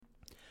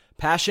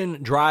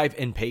Passion, drive,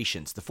 and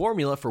patience. The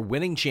formula for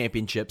winning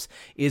championships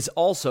is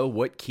also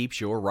what keeps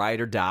your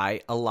ride or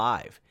die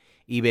alive.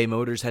 eBay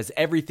Motors has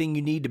everything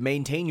you need to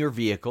maintain your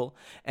vehicle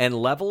and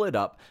level it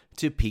up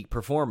to peak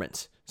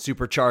performance.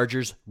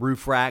 Superchargers,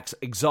 roof racks,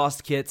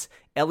 exhaust kits,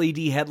 LED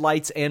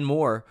headlights, and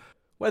more.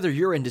 Whether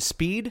you're into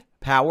speed,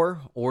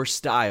 power, or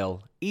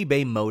style,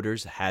 eBay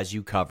Motors has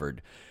you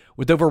covered.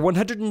 With over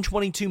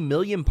 122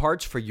 million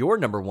parts for your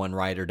number one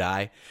ride or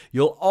die,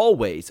 you'll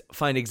always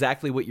find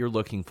exactly what you're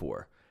looking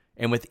for.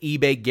 And with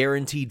eBay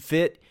Guaranteed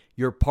Fit,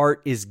 your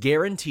part is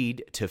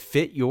guaranteed to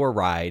fit your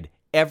ride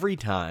every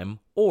time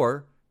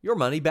or your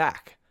money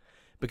back.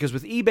 Because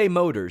with eBay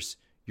Motors,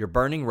 you're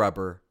burning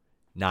rubber,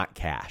 not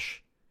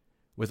cash.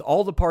 With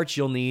all the parts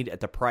you'll need at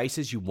the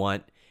prices you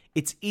want,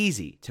 it's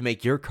easy to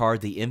make your car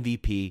the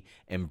MVP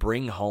and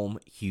bring home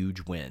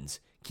huge wins.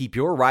 Keep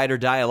your ride or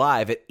die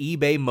alive at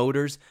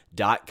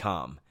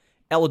ebaymotors.com.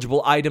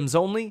 Eligible items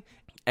only.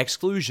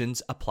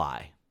 Exclusions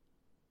apply.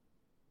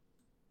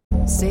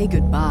 Say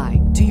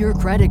goodbye to your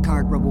credit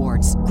card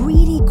rewards.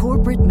 Greedy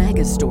corporate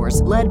mega stores,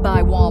 led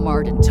by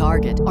Walmart and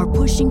Target, are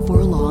pushing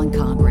for a law in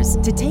Congress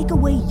to take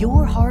away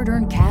your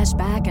hard-earned cash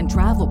back and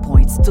travel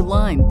points to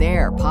line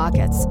their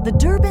pockets. The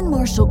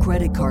Durbin-Marshall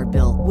credit card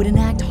bill would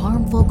enact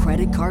harmful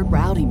credit card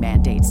routing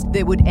mandates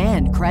that would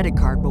end credit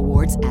card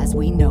rewards as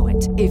we know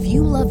it. If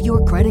you love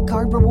your credit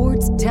card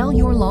rewards, tell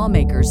your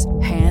lawmakers,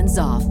 hands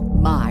off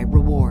my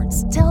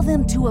rewards. Tell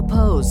them to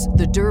oppose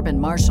the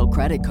Durbin-Marshall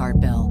credit card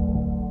bill.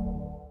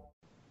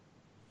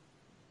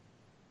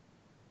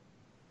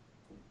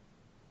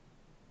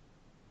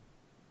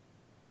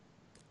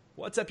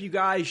 What's up, you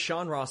guys?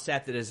 Sean Ross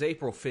Sapp. It is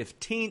April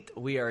 15th.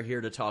 We are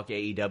here to talk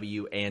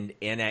AEW and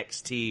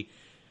NXT.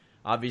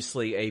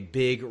 Obviously, a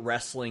big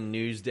wrestling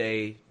news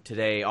day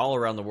today all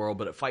around the world,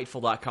 but at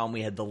Fightful.com,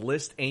 we had the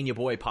List and Your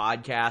Boy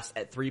podcast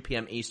at 3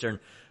 p.m. Eastern,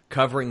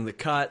 covering the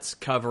cuts,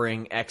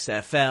 covering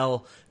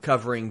XFL,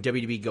 covering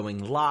WWE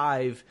going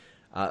live,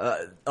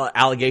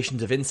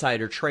 allegations of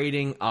insider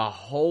trading, a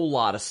whole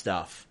lot of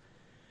stuff.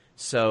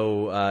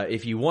 So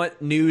if you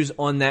want news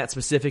on that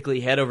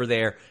specifically, head over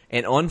there.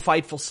 And on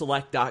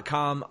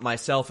FightfulSelect.com,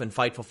 myself and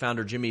Fightful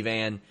founder Jimmy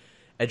Van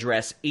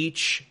address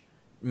each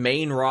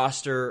main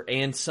roster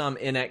and some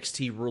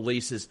NXT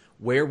releases,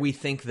 where we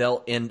think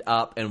they'll end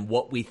up and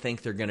what we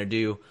think they're going to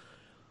do.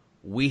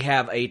 We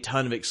have a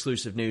ton of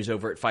exclusive news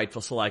over at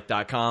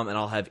FightfulSelect.com, and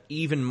I'll have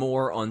even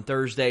more on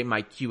Thursday.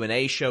 My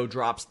Q&A show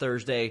drops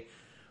Thursday,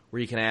 where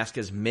you can ask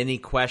as many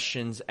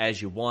questions as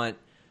you want.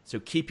 So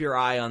keep your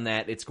eye on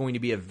that. It's going to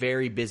be a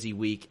very busy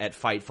week at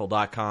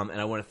Fightful.com, and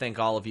I want to thank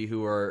all of you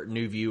who are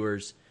new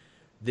viewers.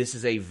 This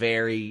is a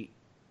very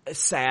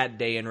sad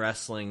day in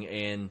wrestling,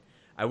 and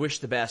I wish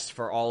the best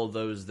for all of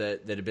those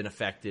that have been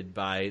affected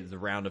by the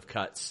round of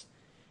cuts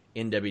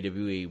in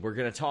WWE. We're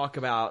going to talk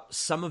about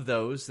some of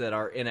those that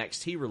are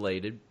NXT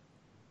related,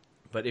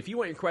 but if you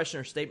want your question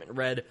or statement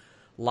read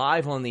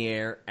live on the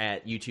air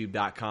at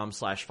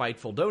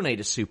youtube.com/Fightful, donate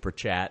a super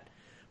chat.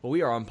 Well,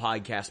 we are on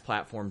podcast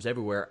platforms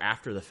everywhere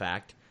after the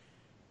fact.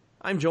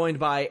 I'm joined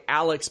by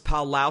Alex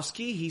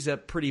Pawlowski. He's a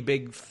pretty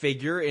big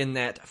figure in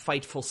that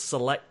Fightful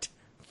Select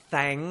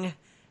thing.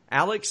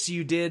 Alex,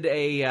 you did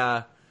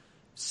a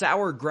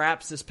Sour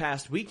Graps this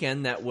past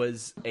weekend that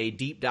was a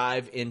deep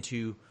dive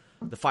into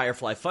the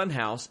Firefly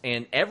Funhouse,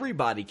 and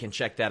everybody can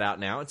check that out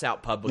now. It's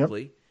out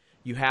publicly. Yep.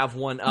 You have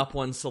one up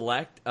on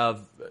Select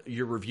of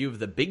your review of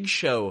the Big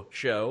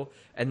Show,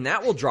 and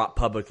that will drop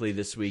publicly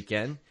this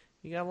weekend.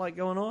 You got a lot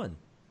going on.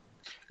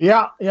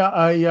 Yeah.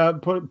 I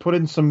put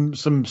in some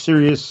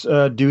serious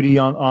duty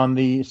on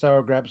the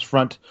Sour Graps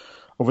front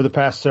over the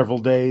past several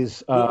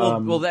days.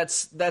 Well,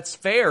 that's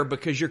fair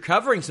because you're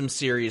covering some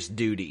serious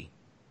duty.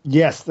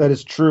 Yes, that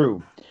is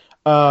true.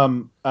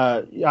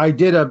 I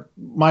did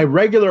my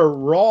regular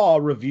Raw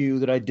review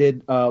that I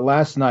did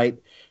last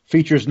night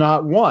features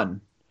not one,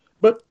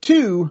 but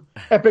two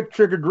epic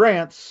triggered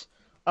rants.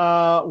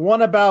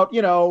 One about,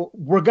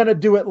 we're going to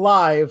do it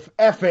live.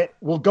 F it.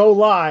 We'll go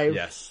live.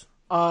 Yes.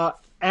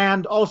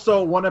 And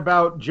also one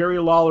about Jerry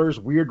Lawler's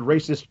weird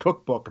racist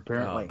cookbook,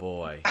 apparently. Oh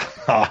boy!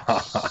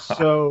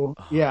 So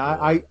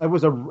yeah, it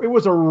was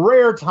a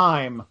rare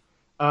time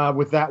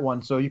with that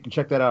one. So you can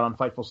check that out on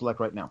Fightful Select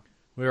right now.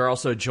 We are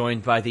also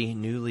joined by the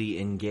newly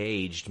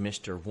engaged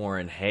Mr.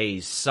 Warren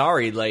Hayes.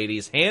 Sorry,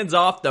 ladies, hands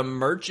off the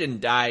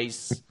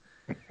merchandise.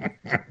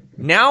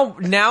 Now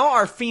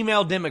our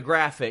female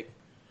demographic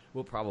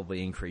will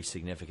probably increase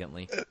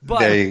significantly.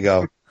 But there you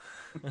go.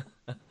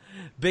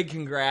 Big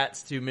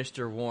congrats to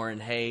Mr. Warren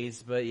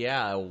Hayes, but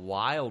yeah, a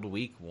wild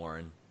week,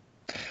 Warren.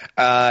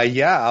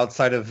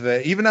 Outside of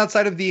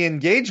the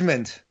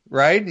engagement,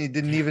 right? You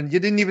didn't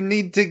even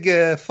need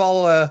to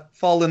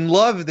fall in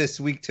love this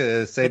week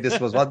to say this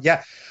was well.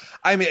 Yeah,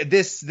 I mean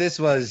this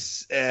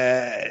was,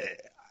 and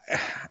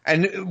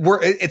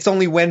it's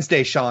only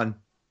Wednesday, Sean.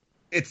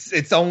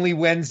 It's only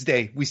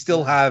Wednesday. We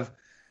still have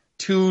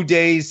 2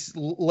 days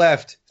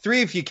left.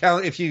 3 if you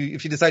count if you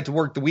decide to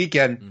work the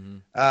weekend.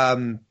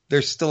 Mm-hmm.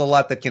 There's still a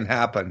lot that can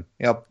happen.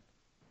 Yep.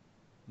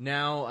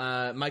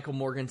 Now, Michael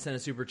Morgan sent a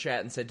super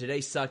chat and said,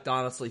 "Today sucked,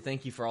 honestly.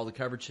 Thank you for all the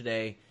coverage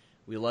today.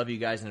 We love you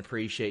guys and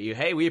appreciate you."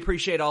 Hey, we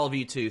appreciate all of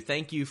you, too.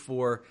 Thank you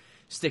for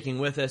sticking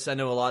with us. I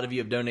know a lot of you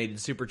have donated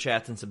super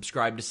chats and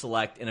subscribed to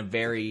Select in a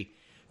very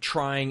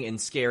trying and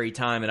scary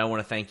time, and I want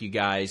to thank you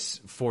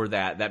guys for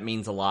that. That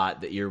means a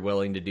lot that you're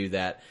willing to do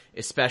that,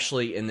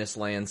 especially in this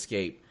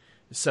landscape.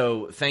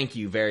 So thank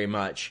you very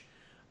much.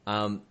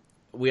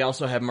 We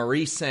also have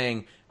Maurice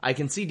saying, "I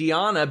can see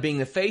Deanna being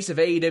the face of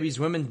AEW's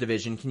women's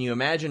division. Can you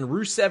imagine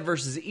Rusev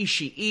versus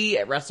Ishii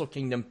at Wrestle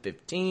Kingdom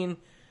 15?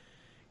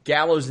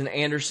 Gallows and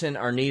Anderson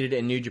are needed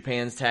in New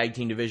Japan's tag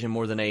team division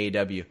more than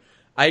AEW."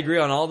 I agree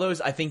on all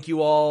those. I think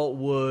you all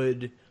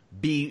would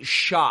be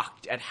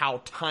shocked at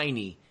how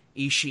tiny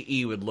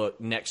Ishii would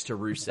look next to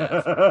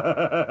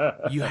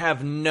Rusev. You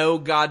have no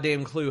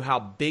goddamn clue how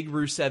big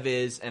Rusev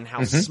is and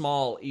how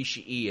small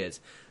Ishii is.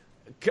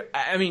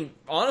 I mean,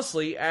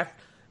 honestly,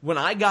 when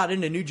I got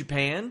into New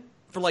Japan,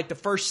 for like the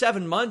first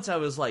 7 months, I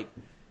was like,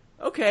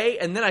 okay.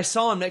 And then I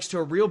saw him next to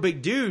a real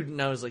big dude,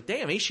 and I was like,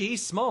 damn,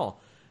 Ishii's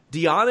small.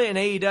 Deanna in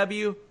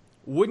AEW,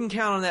 wouldn't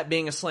count on that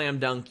being a slam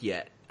dunk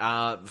yet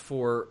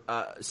for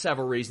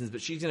several reasons,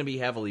 but she's going to be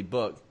heavily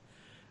booked.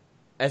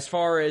 As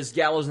far as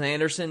Gallows and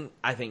Anderson,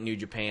 I think New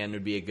Japan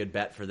would be a good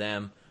bet for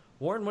them.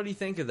 Warren, what do you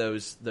think of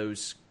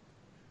those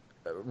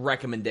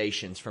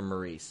recommendations from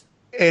Maurice?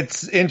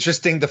 It's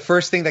interesting. The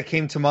first thing that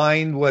came to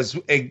mind was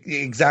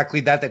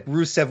exactly that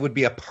Rusev would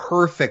be a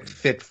perfect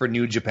fit for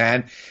New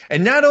Japan.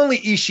 And not only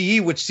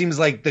Ishii, which seems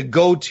like the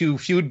go-to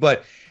feud,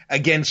 but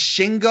against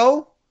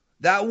Shingo,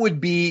 that would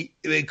be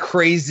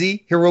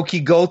crazy.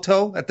 Hiroki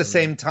Goto at the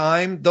same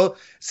time.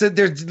 So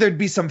there'd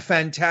be some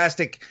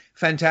fantastic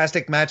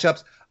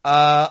matchups.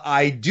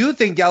 I do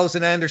think Gallows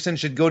and Anderson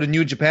should go to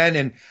New Japan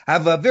and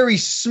have a very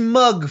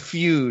smug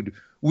feud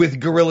with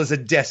Gorillas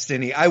of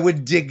Destiny. I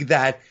would dig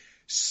that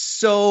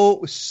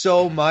so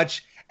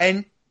much.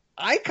 And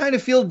I kind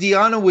of feel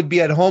Deanna would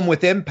be at home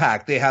with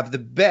Impact. They have the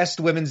best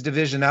women's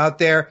division out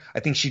there.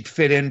 I think she'd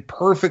fit in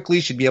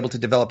perfectly. She'd be able to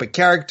develop a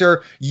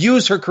character,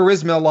 use her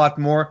charisma a lot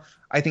more.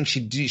 I think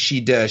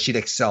she'd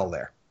excel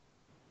there.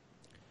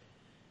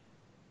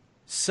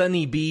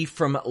 Sunny B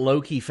from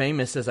Low-Key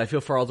Famous says, "I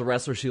feel for all the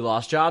wrestlers who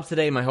lost jobs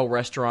today. My whole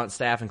restaurant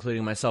staff,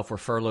 including myself, were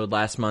furloughed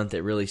last month.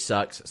 It really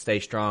sucks. Stay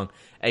strong."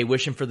 Hey,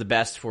 wishing for the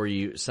best for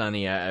you,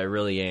 Sunny. I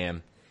really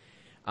am.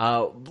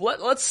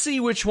 Let's see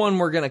which one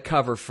we're going to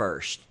cover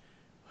first.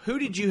 Who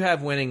did you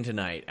have winning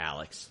tonight,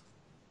 Alex?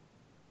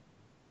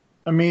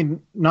 I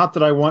mean, not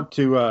that I want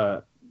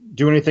to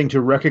do anything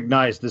to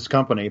recognize this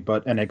company,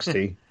 but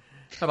NXT.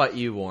 How about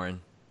you,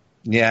 Warren?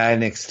 Yeah,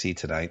 NXT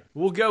tonight.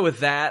 We'll go with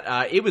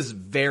that. It was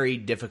very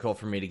difficult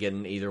for me to get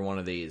in either one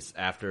of these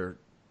after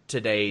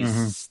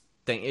today's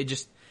thing.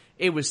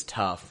 It was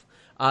tough.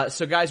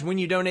 So guys, when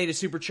you donate a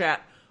super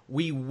chat,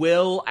 we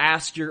will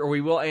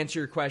answer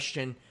your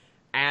question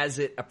as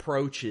it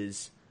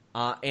approaches.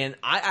 And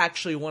I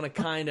actually want to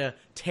kind of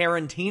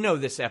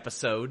Tarantino this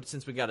episode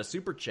since we got a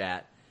super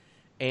chat.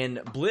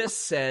 And Bliss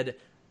said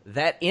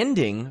that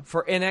ending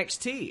for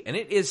NXT, and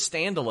it is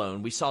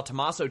standalone. We saw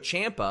Tommaso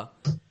Ciampa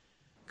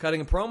cutting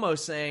a promo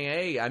saying,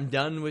 "Hey, I'm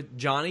done with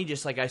Johnny,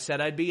 just like I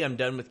said I'd be. I'm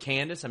done with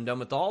Candice. I'm done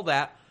with all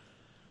that."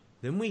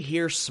 Then we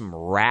hear some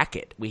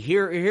racket. We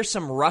hear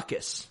some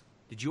ruckus.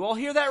 Did you all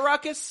hear that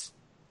ruckus?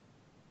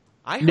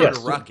 I heard a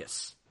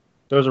ruckus.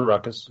 There was a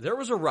ruckus. There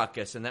was a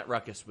ruckus, and that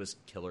ruckus was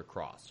Killer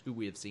Kross, who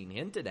we have seen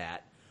hinted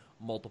at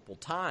multiple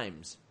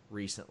times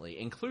recently,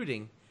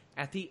 including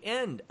at the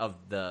end of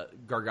the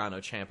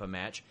Gargano-Ciampa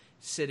match,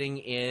 sitting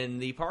in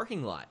the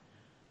parking lot.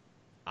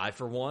 I,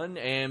 for one,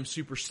 am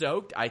super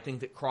stoked. I think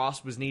that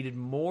Kross was needed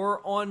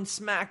more on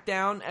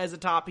SmackDown as a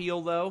top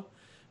heel, though,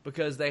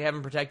 because they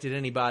haven't protected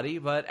anybody.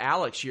 But,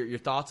 Alex, your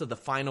thoughts of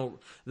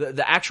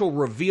the actual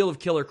reveal of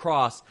Killer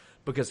Kross,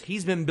 because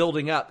he's been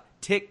building up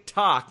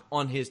TikTok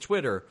on his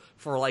Twitter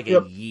for like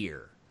a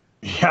year.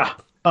 Yeah.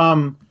 I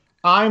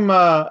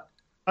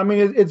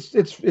mean,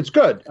 it's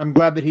good. I'm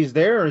glad that he's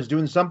there. He's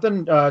doing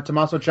something.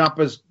 Tommaso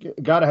Ciampa's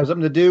got to have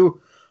something to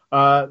do.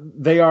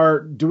 They are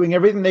doing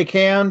everything they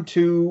can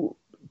to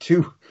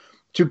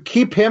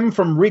keep him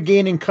from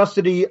regaining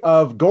custody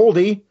of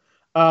Goldie.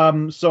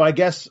 So I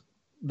guess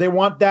they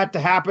want that to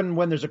happen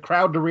when there's a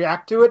crowd to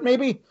react to it,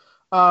 maybe.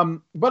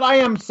 But I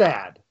am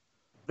sad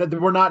that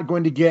we're not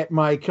going to get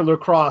my Killer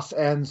Kross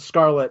and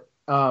Scarlett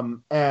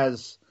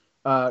as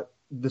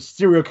the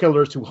serial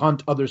killers who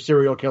hunt other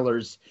serial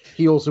killers,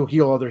 heels who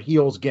heal other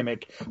heels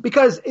gimmick,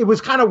 because it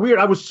was kind of weird.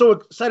 I was so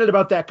excited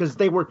about that because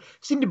they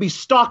seemed to be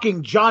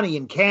stalking Johnny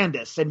and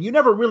Candice, and you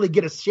never really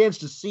get a chance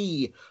to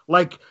see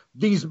like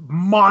these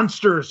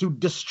monsters who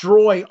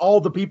destroy all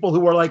the people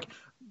who are like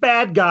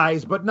bad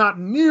guys, but not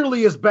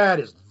nearly as bad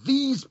as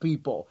these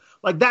people.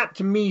 Like that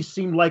to me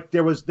seemed like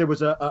there was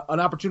an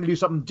opportunity to do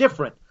something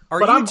different.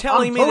 Are you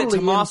telling me that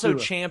Tommaso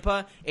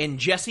Ciampa and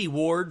Jesse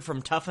Ward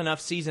from Tough Enough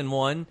Season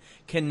 1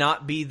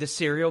 cannot be the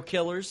serial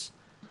killers?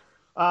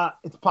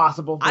 It's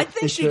possible. I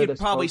think she could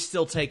probably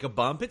still take a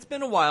bump. It's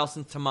been a while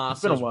since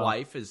Tommaso's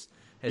wife has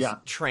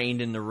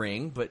trained in the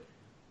ring, but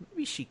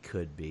maybe she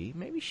could be.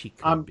 Maybe she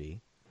could be.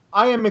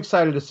 I am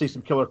excited to see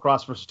some Killer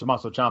Cross versus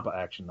Tommaso Ciampa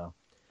action, though.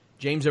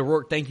 James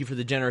O'Rourke, thank you for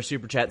the generous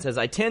super chat, says,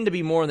 I tend to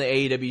be more on the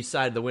AEW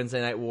side of the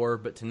Wednesday Night War,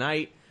 but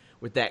tonight,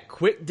 with that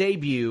quick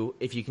debut,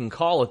 if you can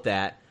call it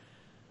that,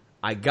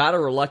 I gotta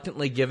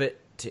reluctantly give it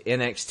to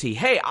NXT.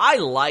 Hey, I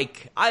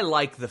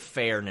like the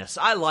fairness.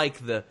 I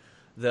like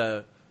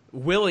the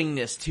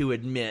willingness to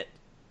admit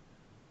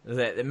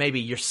that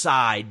maybe your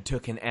side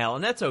took an L,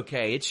 and that's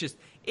okay. It's just,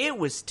 it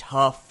was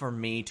tough for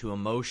me to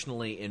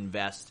emotionally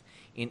invest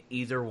in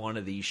either one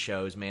of these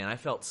shows, man. I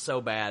felt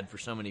so bad for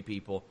so many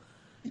people.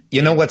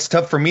 You know what's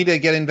tough for me to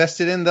get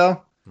invested in,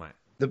 though? Right.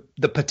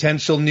 The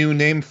potential new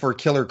name for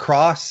Killer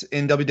Cross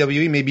in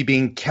WWE maybe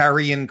being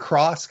Karrion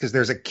Kross, because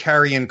there's a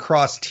Karrion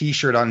Kross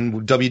T-shirt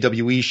on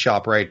WWE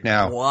shop right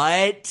now.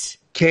 What?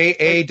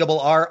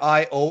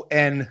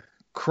 Karrion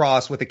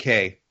Kross with a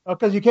K. Oh,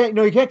 because you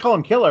can't call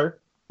him Killer.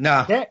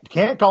 Nah.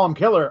 Can't call him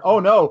Killer.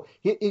 Oh no,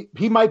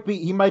 he might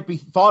be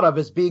thought of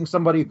as being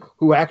somebody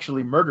who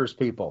actually murders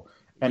people,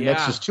 and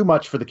that's just too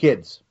much for the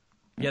kids.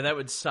 Yeah, that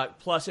would suck.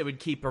 Plus, it would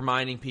keep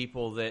reminding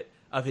people that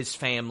of his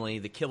family,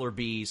 the Killer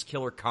Bees,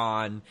 Killer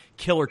Khan,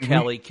 Killer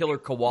Kelly, Killer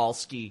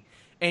Kowalski,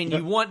 and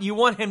you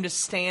want him to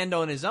stand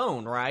on his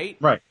own, right?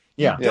 Right.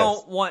 Yeah. You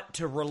don't want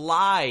to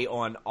rely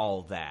on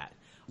all that.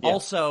 Yeah.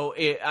 Also,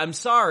 I'm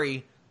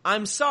sorry,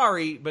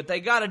 but they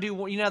got to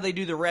do. They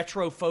do the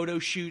retro photo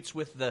shoots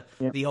with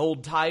the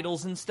old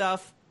titles and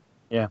stuff.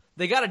 Yeah.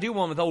 They got to do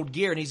one with old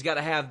gear, and he's got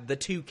to have the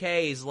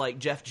 2Ks like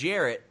Jeff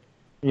Jarrett.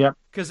 Yep.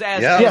 Because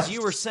as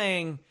you were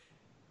saying,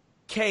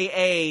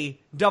 KARRION,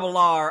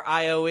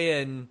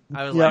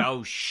 I was like,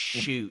 oh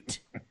shoot.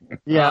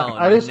 Yeah, oh,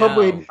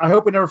 I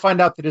hope we never find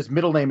out that his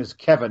middle name is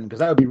Kevin, because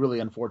that would be really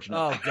unfortunate.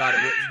 Oh god,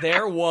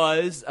 there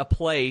was a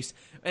place,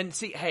 and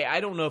see, hey, I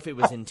don't know if it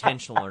was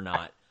intentional or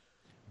not,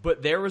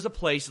 but there was a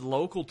place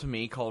local to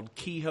me called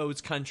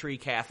Kehoe's Country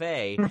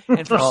Cafe,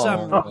 and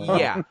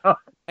for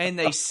and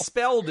they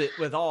spelled it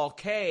with all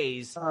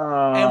K's, and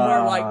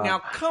we're like, now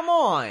come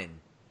on.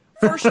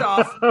 First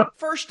off,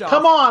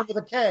 come on with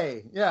a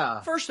K.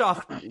 Yeah. First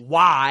off,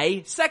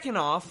 why? Second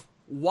off,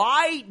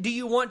 why do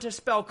you want to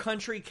spell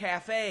Country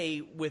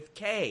Cafe with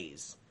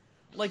K's?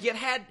 Like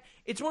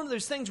it's one of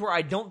those things where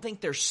I don't think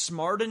they're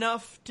smart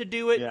enough to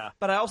do it,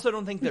 but I also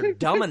don't think they're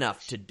dumb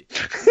enough to do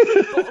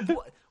it.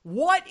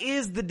 What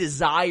is the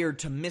desire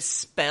to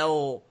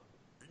misspell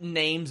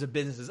names of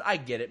businesses? I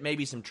get it,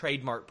 maybe some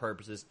trademark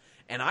purposes.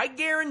 And I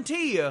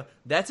guarantee you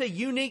that's a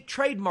unique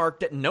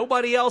trademark that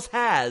nobody else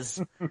has.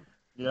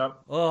 Yep.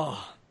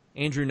 Oh,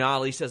 Andrew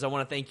Nolly says, I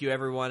want to thank you,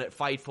 everyone at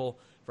Fightful,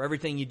 for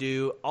everything you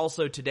do.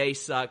 Also, today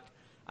sucked.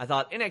 I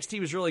thought NXT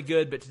was really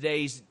good, but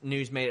today's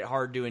news made it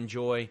hard to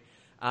enjoy.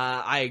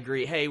 I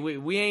agree. Hey,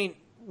 we ain't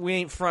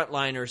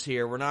frontliners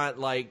here. We're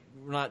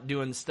not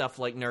doing stuff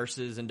like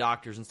nurses and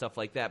doctors and stuff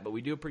like that, but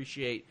we do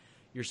appreciate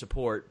your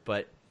support.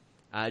 But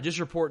just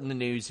reporting the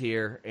news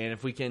here, and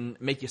if we can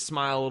make you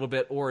smile a little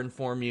bit or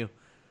inform you,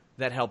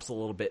 that helps a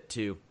little bit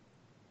too.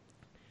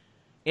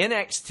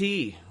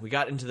 NXT, we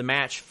got into the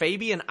match.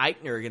 Fabian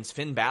Aichner against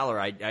Finn Balor.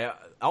 I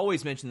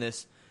always mention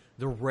this,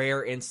 the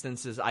rare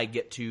instances I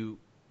get to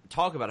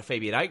talk about a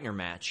Fabian Aichner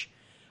match.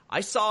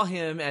 I saw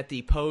him at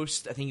the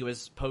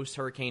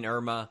post-Hurricane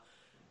Irma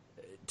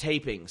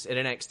tapings at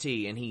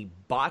NXT, and he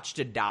botched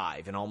a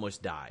dive and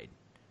almost died.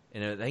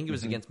 And I think it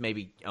was against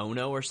maybe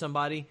Ono or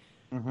somebody.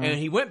 Mm-hmm. And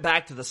he went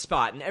back to the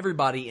spot, and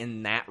everybody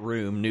in that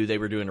room knew they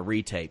were doing a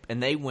retape.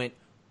 And they went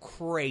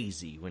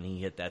crazy when he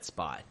hit that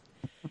spot.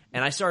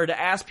 And I started to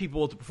ask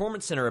people at the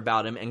Performance Center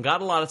about him and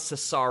got a lot of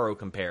Cesaro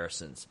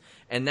comparisons.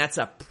 And that's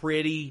a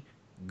pretty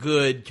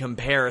good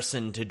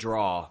comparison to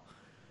draw.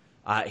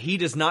 He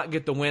does not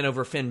get the win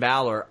over Finn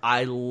Balor.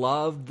 I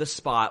loved the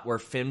spot where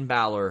Finn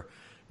Balor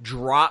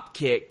drop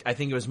kicked, I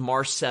think it was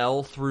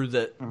Marcel through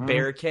the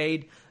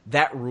barricade.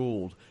 That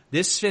ruled.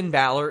 This Finn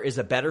Balor is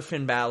a better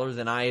Finn Balor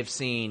than I have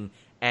seen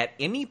at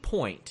any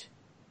point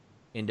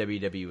in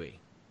WWE.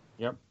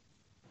 Yep.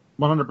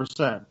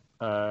 100%.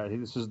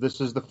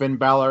 This is the Finn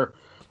Balor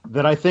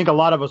that I think a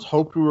lot of us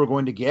hoped we were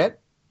going to get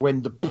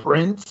when the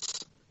Prince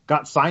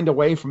got signed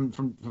away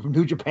from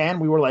New Japan.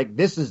 We were like,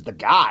 this is the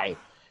guy.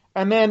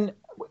 And then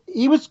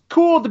he was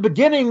cool at the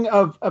beginning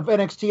of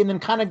NXT and then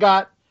kind of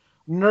got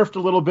nerfed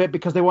a little bit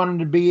because they wanted him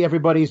to be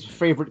everybody's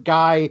favorite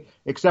guy,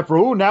 except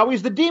for, now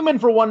he's the Demon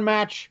for one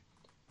match.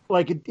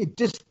 Like it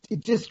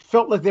just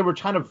felt like they were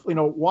kind of,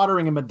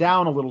 watering him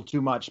down a little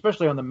too much,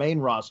 especially on the main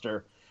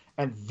roster.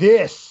 And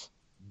this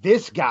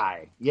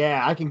guy,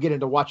 I can get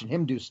into watching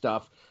him do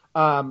stuff.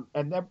 And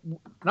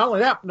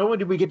not only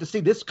did we get to see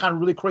this kind of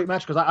really great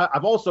match, because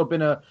I've also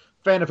been a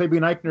fan of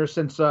Fabian Aichner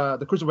since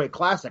the Cruiserweight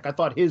Classic. I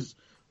thought his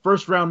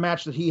first round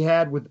match that he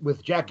had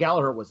with Jack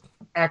Gallagher was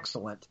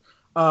excellent.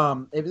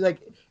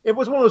 It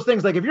was one of those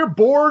things, like if you're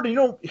bored and you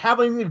don't have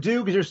anything to do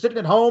because you're sitting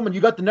at home and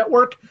you got the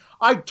network,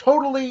 I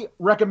totally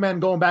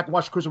recommend going back and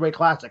watch the Cruiserweight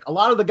Classic. A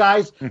lot of the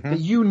guys that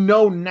you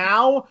know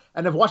now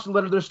and have watched a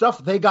lot of their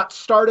stuff, they got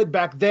started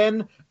back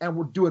then and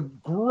were doing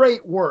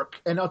great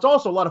work. And it's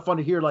also a lot of fun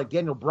to hear like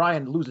Daniel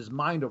Bryan lose his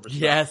mind over stuff.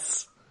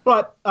 Yes.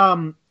 But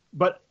I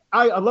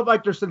love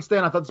Aichner since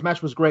then. I thought this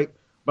match was great.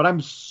 but I'm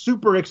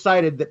super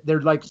excited that they're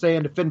like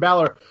saying to Finn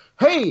Balor,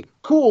 "Hey,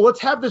 cool, let's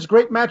have this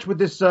great match with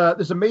this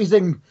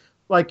amazing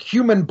like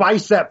human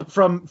bicep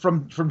from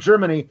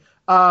Germany,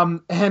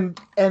 and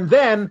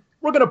then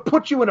we're gonna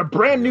put you in a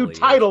brand new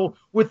title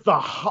with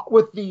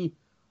the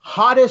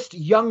hottest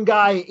young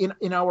guy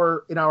in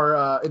our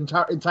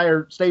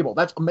entire stable.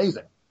 That's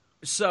amazing."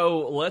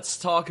 So let's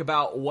talk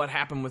about what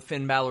happened with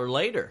Finn Balor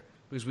later,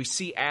 because we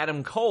see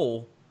Adam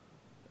Cole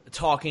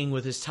talking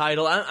with his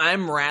title.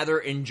 I'm rather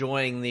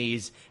enjoying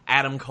these.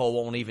 Adam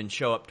Cole won't even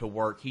show up to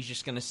work. He's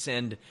just going to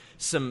send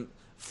some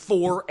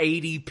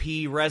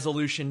 480p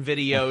resolution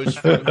videos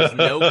from his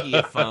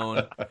Nokia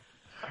phone.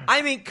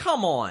 I mean,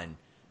 come on.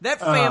 That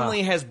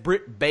family has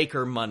Britt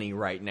Baker money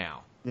right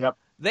now. Yep.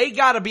 They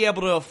got to be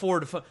able to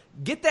afford to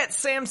get that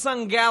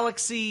Samsung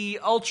Galaxy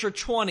Ultra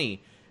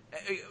 20.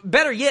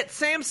 Better yet,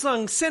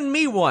 Samsung, send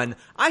me one.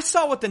 I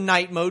saw what the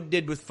night mode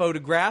did with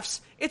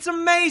photographs. It's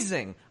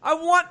amazing. I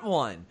want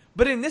one.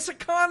 But in this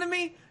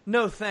economy,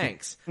 no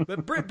thanks.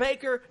 But Britt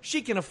Baker,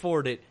 she can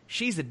afford it.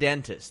 She's a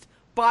dentist.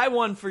 Buy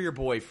one for your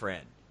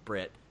boyfriend,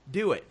 Britt.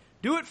 Do it.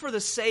 Do it for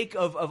the sake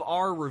of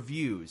our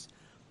reviews.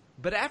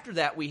 But after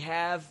that, we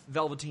have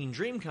Velveteen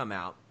Dream come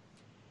out,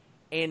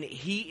 and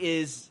he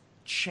is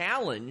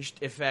challenged,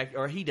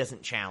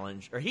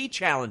 he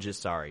challenges,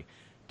 sorry.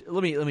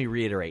 Let me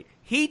reiterate.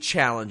 He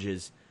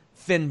challenges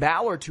Finn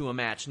Balor to a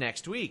match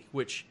next week,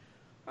 which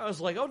I was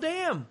like, oh,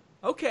 damn.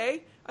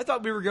 Okay. I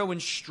thought we were going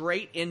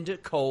straight into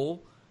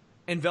Cole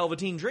and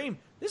Velveteen Dream.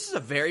 This is a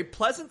very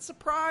pleasant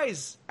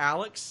surprise,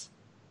 Alex.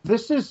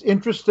 This is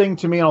interesting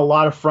to me on a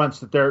lot of fronts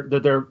that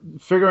they're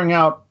figuring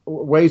out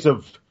ways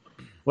of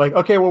like,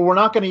 okay, well, we're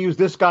not going to use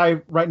this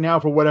guy right now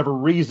for whatever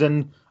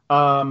reason.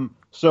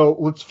 So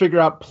let's figure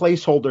out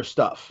placeholder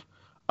stuff.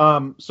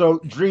 So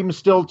Dream's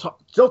still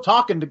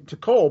talking to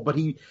Cole, but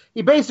he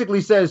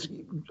basically says,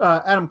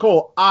 Adam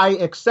Cole, I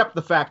accept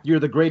the fact you're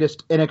the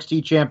greatest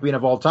NXT champion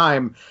of all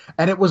time.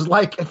 And it was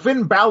like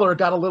Finn Balor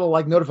got a little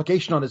like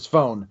notification on his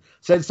phone,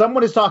 said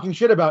someone is talking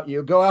shit about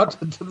you. Go out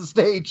to the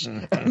stage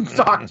and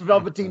talk to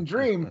Velveteen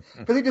Dream,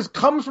 because he just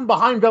comes from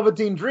behind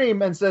Velveteen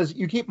Dream and says,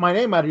 you keep my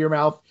name out of your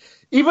mouth.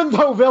 Even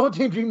though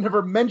Velveteen Dream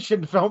never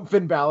mentioned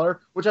Finn Balor,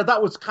 which I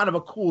thought was kind of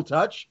a cool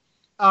touch.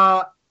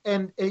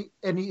 And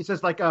he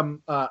says like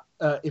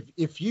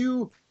if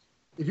you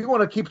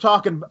want to keep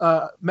talking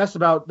mess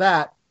about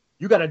that,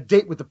 you got a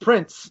date with the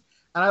Prince.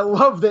 And I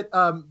love that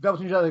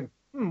Velveteen Dream like,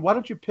 why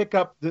don't you pick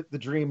up the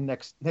Dream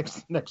next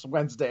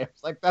Wednesday? I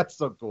was like, that's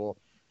so cool.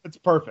 It's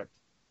perfect.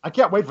 I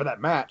can't wait for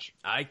that match.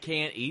 I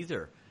can't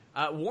either.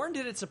 Warren,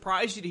 did it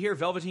surprise you to hear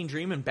Velveteen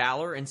Dream and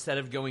Balor instead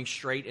of going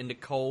straight into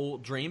Cole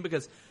Dream?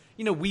 Because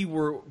we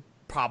were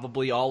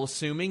probably all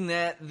assuming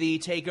that the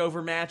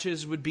TakeOver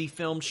matches would be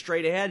filmed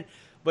straight ahead.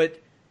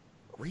 But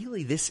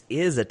really, this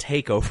is a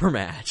TakeOver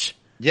match.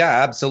 Yeah,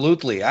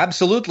 absolutely.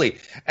 Absolutely.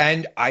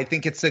 And I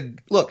think it's a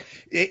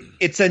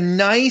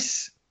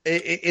nice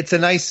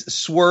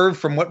swerve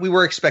from what we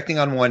were expecting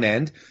on one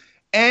end.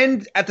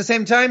 And at the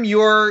same time,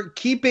 you're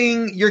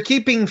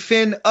keeping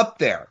Finn up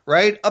there,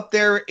 right? Up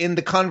there in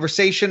the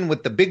conversation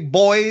with the big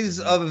boys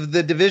of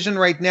the division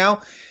right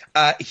now.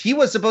 He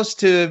was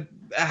supposed to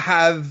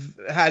have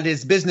had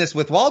his business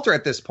with Walter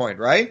at this point,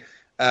 right?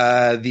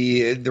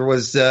 There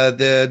was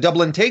the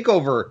Dublin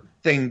takeover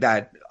thing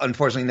that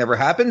unfortunately never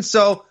happened.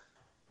 So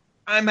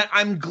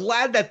I'm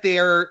glad that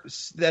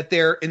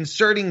they're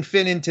inserting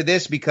Finn into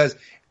this, because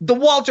the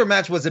Walter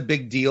match was a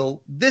big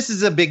deal. This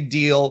is a big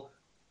deal.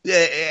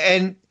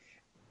 And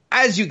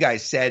as you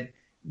guys said,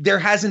 there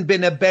hasn't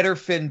been a better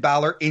Finn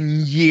Balor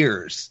in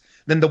years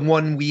than the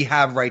one we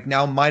have right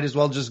now. Might as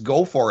well just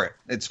go for it.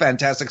 It's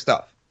fantastic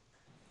stuff.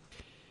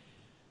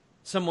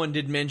 Someone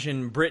did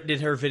mention Britt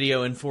did her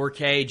video in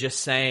 4K just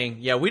saying,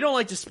 yeah, we don't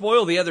like to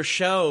spoil the other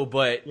show,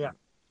 but yeah,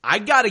 I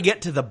got to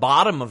get to the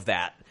bottom of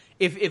that.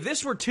 If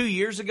this were 2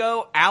 years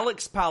ago,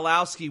 Alex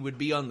Palowski would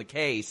be on the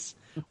case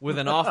with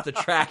an Off the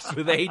Tracks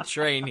with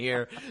A-Train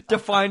here to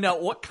find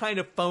out what kind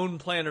of phone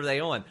plan are they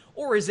on.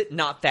 Or is it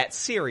not that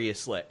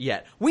serious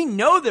yet? We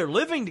know they're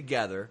living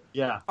together.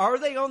 Yeah. Are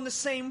they on the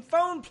same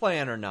phone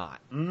plan or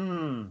not?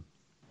 I'm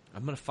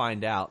going to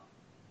find out.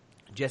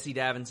 Jesse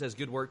Davin says,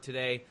 good work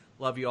today.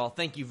 Love you all.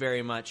 Thank you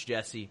very much,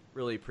 Jesse.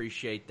 Really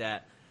appreciate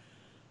that.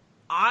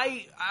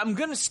 I'm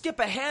going to skip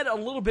ahead a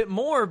little bit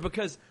more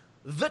because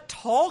the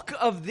talk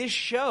of this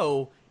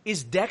show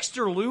is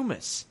Dexter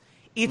Lumis.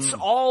 It's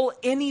all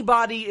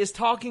anybody is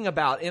talking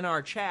about in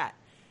our chat.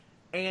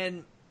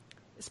 And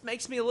this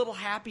makes me a little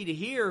happy to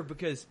hear,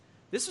 because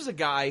this was a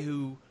guy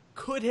who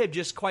could have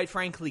just, quite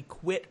frankly,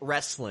 quit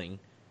wrestling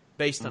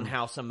based on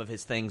how some of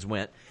his things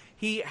went.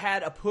 He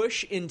had a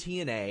push in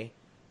TNA,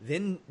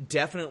 then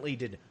definitely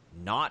did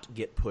not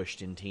get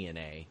pushed in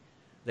TNA.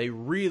 They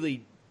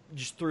really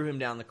just threw him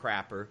down the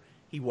crapper.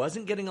 He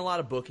wasn't getting a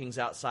lot of bookings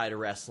outside of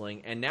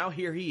wrestling, and now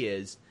here he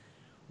is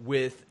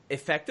with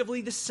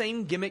effectively the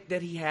same gimmick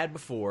that he had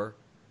before.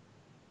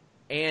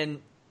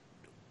 And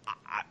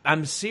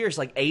I'm serious,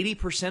 like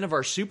 80% of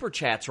our super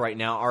chats right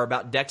now are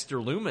about Dexter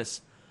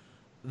Lumis,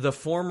 the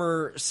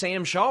former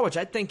Sam Shaw, which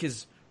I think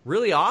is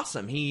really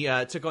awesome. He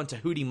took on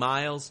Tahuti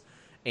Miles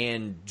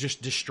and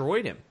just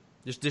destroyed him.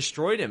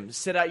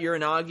 Sit out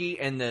Uranagi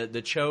and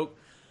the choke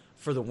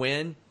for the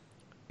win.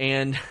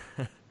 And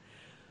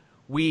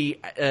we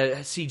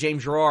see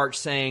James O'Rourke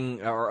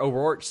saying,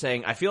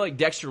 I feel like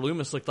Dexter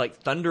Lumis looked like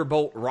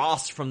Thunderbolt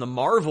Ross from the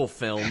Marvel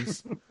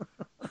films.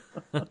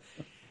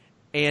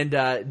 And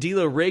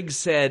D'Lo Riggs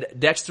said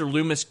Dexter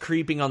Lumis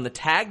creeping on the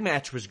tag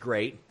match was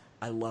great.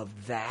 I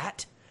love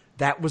that.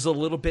 That was a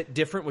little bit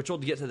different, which we'll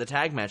get to the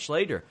tag match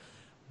later.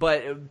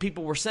 But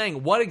people were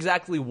saying, what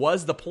exactly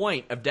was the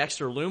point of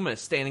Dexter Lumis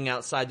standing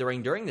outside the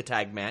ring during the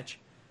tag match?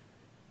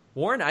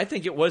 Warren, I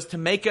think it was to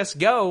make us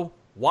go,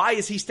 why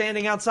is he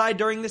standing outside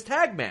during this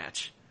tag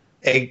match?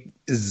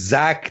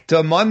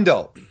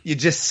 Exactamundo. You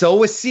just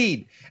sow a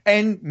seed.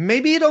 And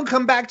maybe you don't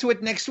come back to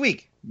it next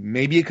week.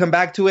 Maybe you come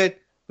back to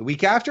it the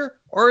week after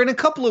or in a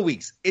couple of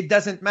weeks. It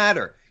doesn't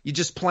matter. You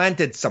just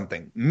planted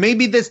something.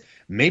 Maybe it's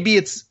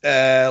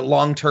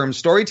long-term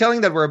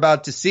storytelling that we're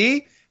about to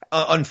see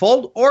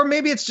unfold, or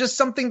maybe it's just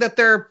something that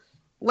they're,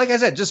 like I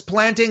said, just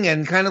planting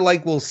and kind of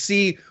like we'll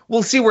see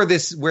where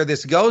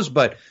this goes,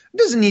 but it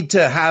doesn't need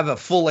to have a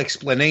full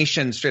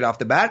explanation straight off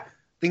the bat. I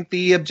think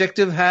the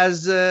objective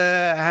has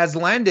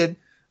landed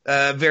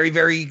very,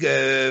 very,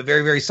 very,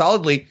 very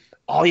solidly.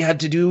 All you had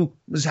to do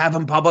was have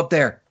him pop up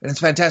there, and it's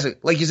fantastic.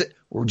 Like you said,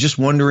 we're just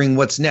wondering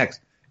what's next.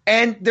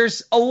 And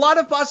there's a lot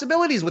of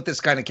possibilities with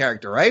this kind of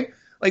character, right?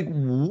 Like,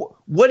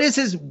 what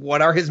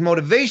are his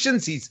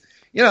motivations? He's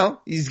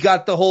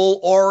got the whole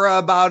aura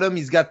about him.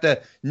 He's got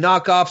the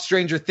knockoff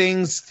Stranger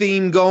Things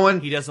theme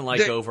going. He doesn't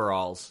like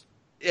overalls.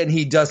 And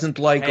he doesn't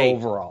like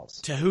overalls.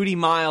 Tahuti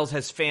Miles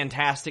has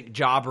fantastic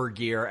jobber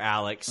gear,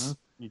 Alex.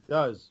 He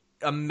does.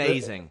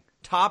 Amazing.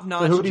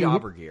 Top-notch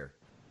jobber gear.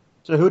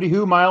 Tahuti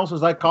Who Miles,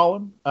 as I call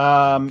him.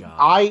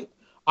 I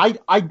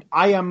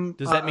am.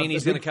 Does that mean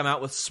he's going to come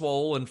out with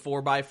Swole and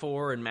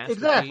 4x4 and Master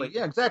Exactly. P?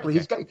 Yeah, exactly.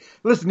 Okay.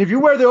 Listen, if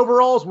you wear the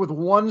overalls with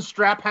one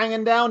strap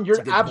hanging down,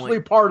 you're absolutely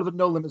part of the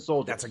No Limit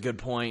Soldiers. That's a good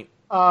point.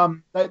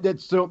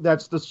 That's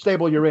the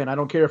stable you're in. I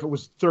don't care if it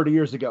was 30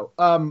 years ago.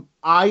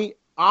 I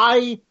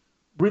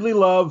really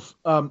love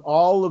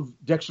all of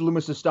Dexter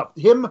Lumis's stuff.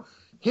 Him,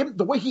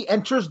 the way he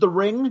enters the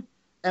ring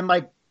and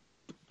like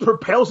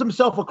propels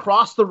himself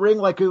across the ring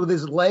like with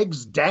his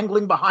legs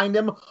dangling behind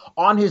him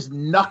on his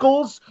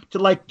knuckles to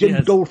like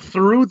go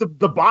through the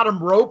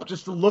bottom rope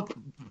just to look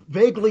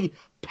vaguely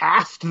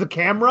past the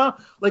camera.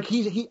 Like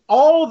he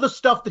all the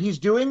stuff that he's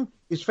doing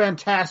is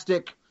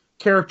fantastic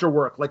character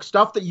work, like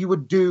stuff that you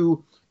would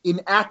do in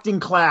acting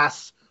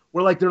class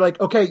where like they're like,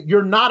 okay,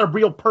 you're not a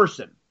real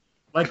person.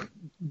 Like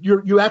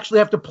you actually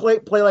have to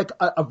play like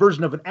a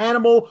version of an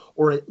animal,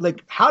 or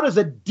like how does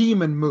a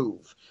demon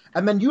move?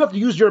 And then you have to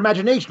use your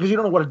imagination because you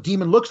don't know what a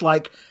demon looks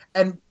like.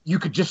 And you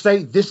could just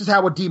say, this is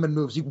how a demon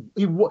moves.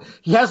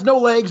 He has no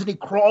legs and he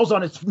crawls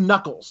on his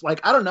knuckles.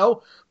 Like, I don't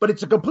know, but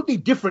it's a completely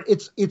different,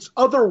 it's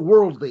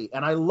otherworldly.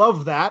 And I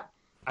love that.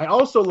 I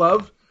also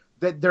love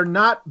that they're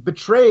not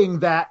betraying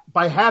that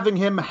by having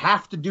him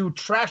have to do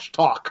trash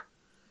talk.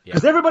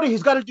 Because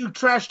he's got to do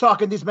trash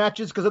talk in these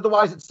matches because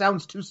otherwise it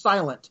sounds too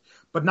silent.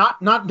 But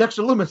not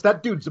Dexter Lumis.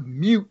 That dude's a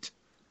mute.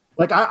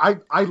 Like,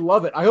 I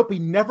love it. I hope he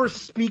never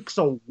speaks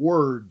a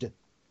word.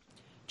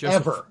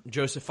 Ever.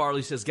 Joseph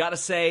Farley says, gotta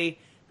say,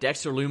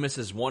 Dexter Lumis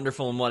is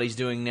wonderful in what he's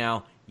doing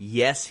now.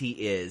 Yes, he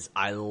is.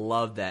 I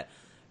love that.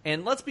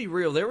 And let's be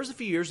real. There was a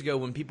few years ago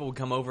when people would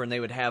come over and they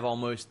would have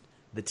almost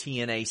the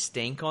TNA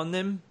stink on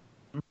them.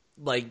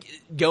 Like,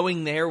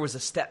 going there was a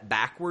step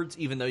backwards,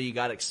 even though you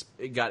got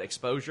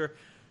exposure.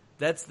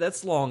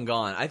 That's long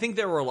gone. I think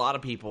there were a lot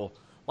of people,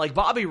 like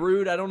Bobby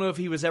Roode, I don't know if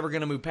he was ever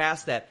going to move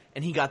past that,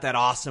 and he got that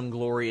awesome,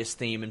 glorious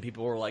theme, and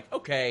people were like,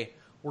 okay,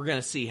 we're going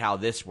to see how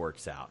this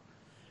works out.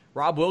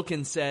 Rob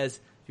Wilkins says,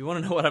 if you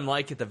want to know what I'm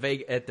like at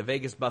the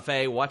Vegas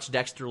buffet, watch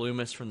Dexter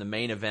Lumis from the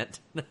main event.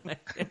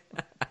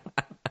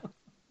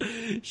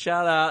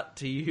 Shout out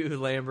to you,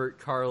 Lambert,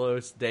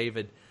 Carlos,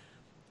 David.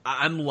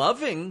 I'm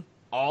loving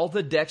all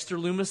the Dexter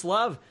Lumis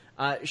love.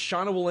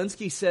 Shauna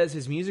Walensky says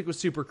his music was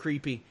super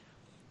creepy.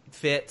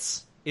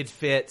 It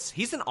fits.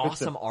 He's an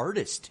awesome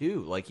artist,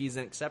 too. Like, he's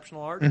an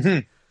exceptional artist.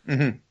 Mm-hmm.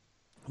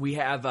 Mm-hmm. We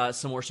have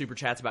some more super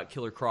chats about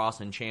Killer Kross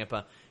and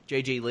Ciampa.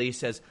 JJ Lee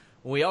says,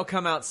 when we all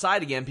come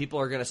outside again, people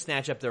are going to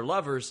snatch up their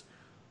lovers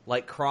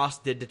like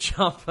Kross did to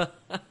Ciampa.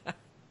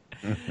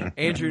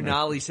 Andrew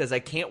Nolly says, I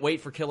can't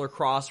wait for Killer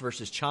Kross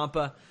versus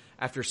Ciampa.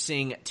 After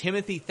seeing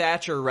Timothy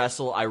Thatcher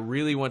wrestle, I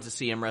really want to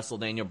see him wrestle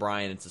Daniel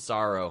Bryan and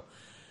Cesaro.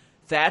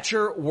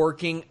 Thatcher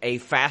working a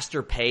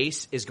faster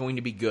pace is going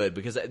to be good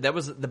because that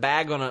was the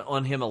bag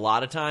on him a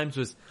lot of times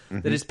was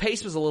that his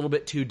pace was a little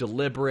bit too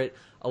deliberate,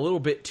 a little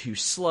bit too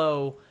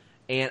slow,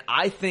 and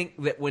I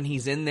think that when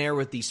he's in there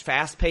with these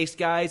fast-paced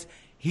guys,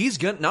 he's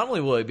going not only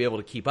will he be able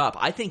to keep up,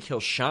 I think he'll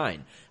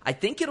shine. I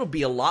think it'll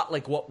be a lot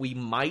like what we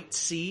might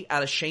see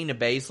out of Shayna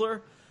Baszler.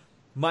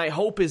 My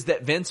hope is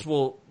that Vince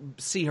will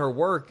see her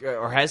work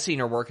or has seen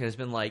her work and has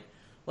been like,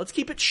 let's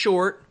keep it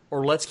short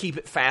or let's keep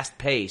it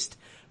fast-paced.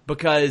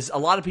 because a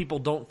lot of people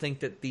don't think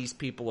that these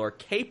people are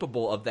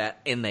capable of that,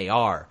 and they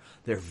are.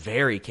 They're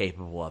very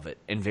capable of it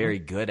and very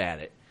good at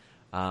it.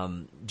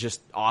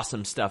 Just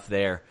awesome stuff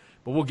there.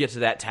 But we'll get to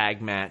that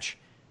tag match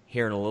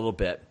here in a little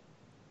bit.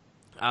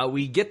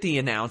 We get the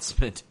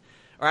announcement,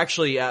 or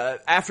actually,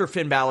 after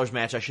Finn Balor's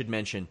match, I should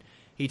mention,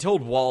 he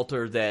told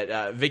Walter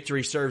that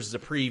victory serves as a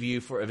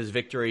preview of his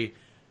victory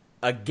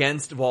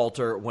against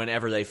Walter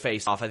whenever they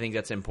face off. I think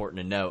that's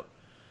important to note.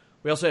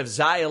 We also have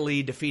Xia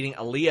Li defeating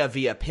Aaliyah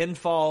via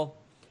pinfall.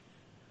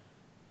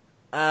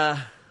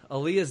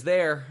 Aaliyah's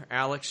there,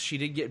 Alex. She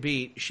did get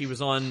beat. She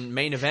was on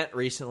main event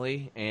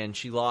recently, and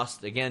she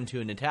lost again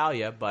to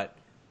Natalya, but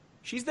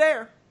she's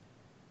there.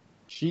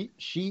 She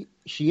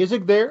is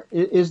there.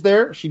 Is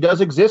there? She does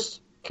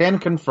exist. Can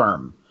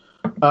confirm.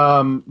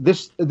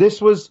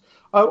 This was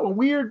a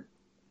weird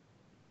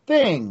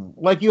thing.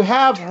 Like, you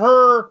have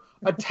her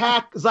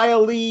attack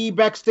Xia Li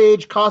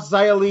backstage, cost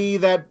Xia Li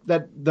that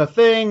the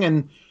thing,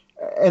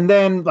 and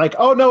then like,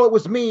 oh no, it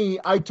was me.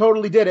 I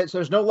totally did it. So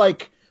there's no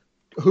like,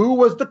 who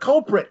was the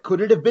culprit?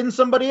 Could it have been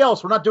somebody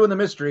else? We're not doing the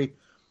mystery.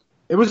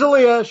 It was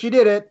Aaliyah. She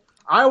did it.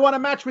 I want a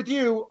match with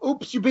you.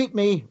 Oops, you beat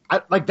me.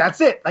 That's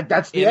it. Like,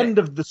 that's the end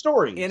of the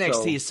story.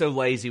 NXT is so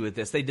lazy with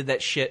this. They did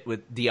that shit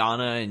with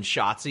Deonna and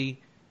Shotzi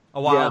a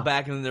while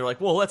back, and then they're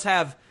like, well, let's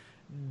have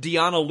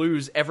Deonna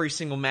lose every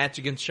single match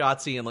against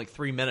Shotzi in like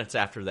 3 minutes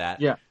after that.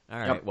 Yeah. All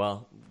right,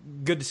 well,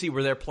 good to see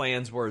where their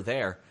plans were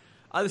there.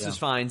 This is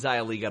fine.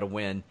 Xia Li got a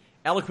win.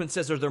 Eloquent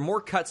says, are there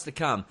more cuts to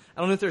come?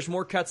 I don't know if there's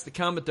more cuts to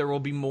come, but there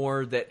will be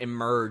more that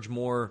emerge,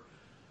 more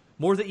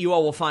that you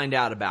all will find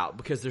out about,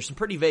 because there's some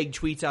pretty vague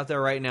tweets out there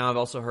right now. I've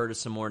also heard of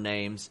some more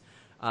names.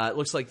 It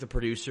looks like the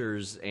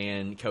producers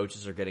and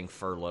coaches are getting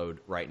furloughed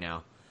right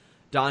now.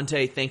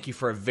 Dante, thank you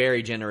for a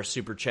very generous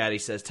super chat. He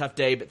says, tough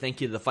day, but thank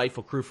you to the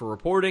Fightful crew for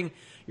reporting.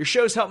 Your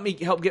shows help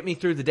get me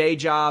through the day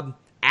job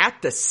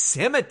at the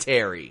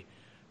cemetery.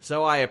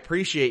 So I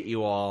appreciate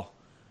you all.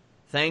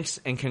 Thanks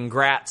and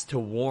congrats to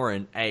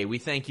Warren. Hey, we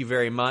thank you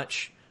very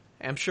much.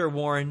 I'm sure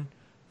Warren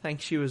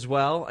thanks you as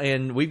well.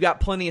 And we've got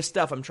plenty of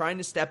stuff. I'm trying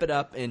to step it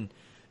up and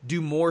do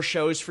more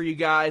shows for you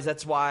guys.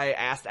 That's why I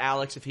asked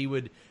Alex if he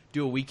would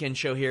do a weekend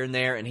show here and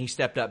there, and he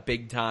stepped up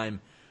big time.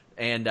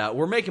 And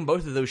we're making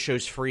both of those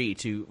shows free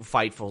to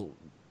Fightful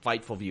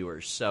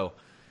viewers. So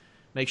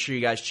make sure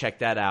you guys check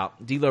that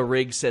out. D'Lo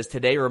Riggs says,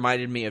 today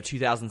reminded me of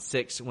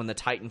 2006 when the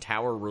Titan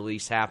Tower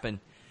release happened.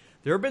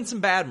 There have been some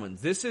bad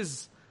ones. This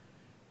is,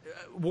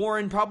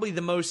 Warren, probably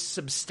the most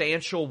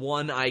substantial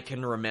one I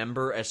can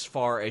remember as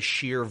far as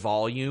sheer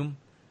volume.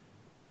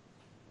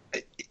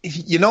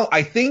 You know,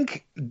 I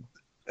think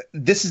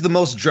this is the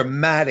most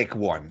dramatic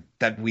one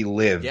that we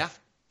lived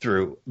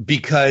through,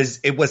 because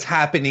it was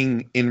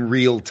happening in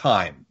real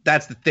time.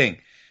 That's the thing.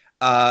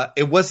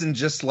 It wasn't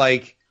just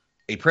like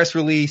a press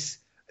release.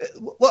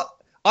 Well,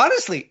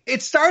 honestly,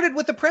 it started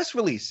with a press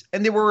release,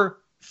 and there were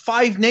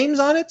 5 names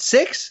on it,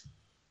 6.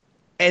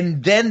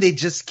 And then they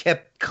just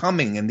kept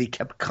coming, and they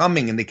kept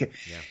coming, and they kept.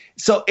 Yeah.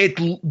 So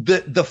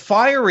the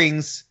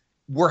firings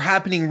were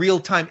happening real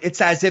time.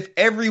 It's as if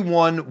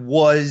everyone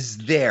was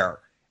there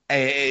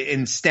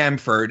in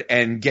Stamford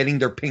and getting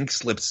their pink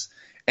slips,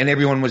 and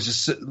everyone was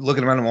just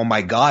looking around. Oh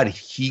my God,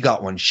 he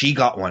got one, she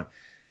got one.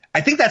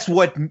 I think that's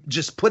what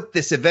just put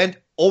this event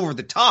over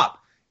the top.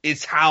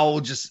 It's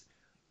how just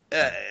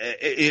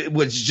it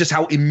was just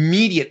how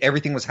immediate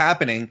everything was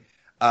happening.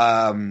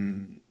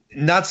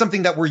 Not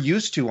something that we're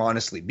used to,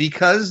 honestly,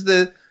 because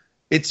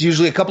it's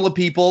usually a couple of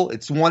people,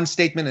 it's one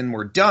statement, and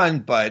we're done.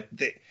 But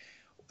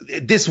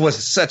this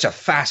was such a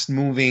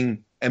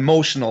fast-moving,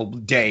 emotional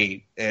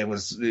day. It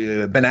was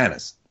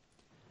bananas.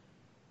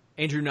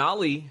 Andrew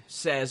Nolly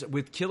says,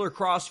 with Killer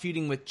Cross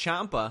feuding with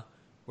Ciampa,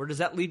 where does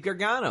that leave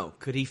Gargano?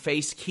 Could he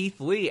face Keith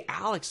Lee?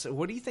 Alex,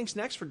 what do you think's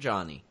next for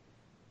Johnny?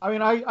 I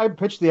mean, I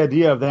pitched the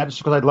idea of that just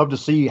because I'd love to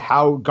see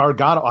how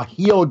a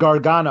heel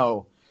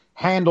Gargano,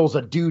 handles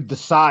a dude the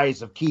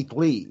size of Keith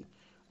Lee.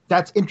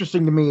 That's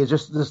interesting to me, is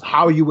just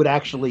how you would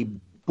actually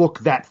book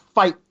that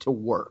fight to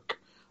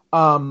work.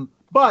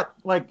 But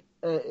like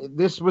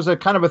this was a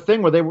kind of a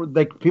thing where they were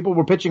like, people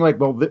were pitching like,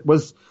 well,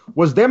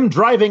 was them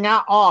driving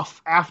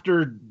off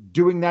after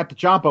doing that to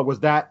Ciampa?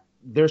 Was that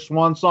their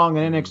swan song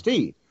in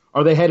NXT?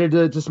 Are they headed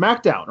to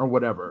SmackDown or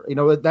whatever? You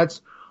know,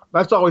 that's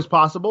always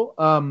possible.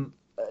 I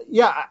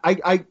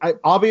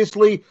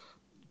obviously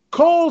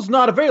Cole's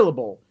not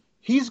available.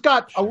 He's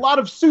got a lot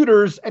of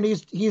suitors, and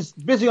he's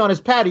busy on his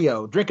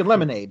patio drinking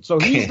lemonade, so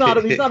he's not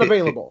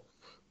available.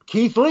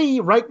 Keith Lee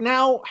right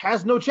now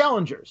has no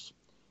challengers.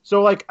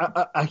 So, like,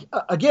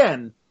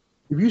 again,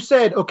 if you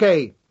said,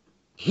 okay,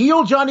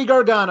 heel Johnny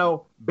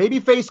Gargano,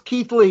 babyface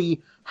Keith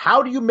Lee,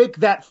 how do you make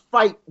that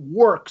fight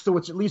work so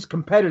it's at least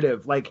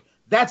competitive? Like,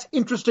 that's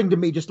interesting to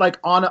me, just like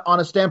on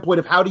a standpoint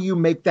of how do you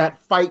make that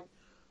fight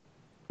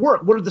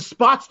work? What are the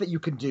spots that you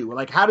can do?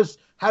 Like, how does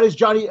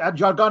Johnny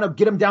Gargano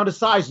get him down to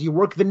size? Do you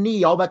work the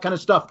knee? All that kind of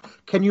stuff.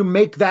 Can you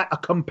make that a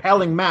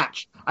compelling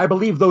match? I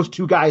believe those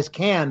two guys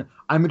can.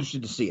 I'm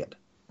interested to see it.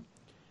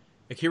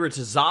 Akira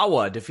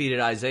Tozawa defeated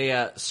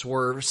Isaiah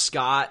Swerve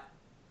Scott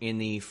in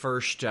the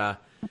first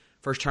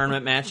first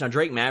tournament match. Now,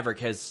 Drake Maverick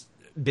has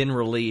been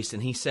released,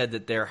 and he said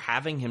that they're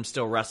having him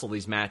still wrestle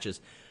these matches.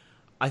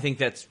 I think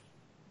that's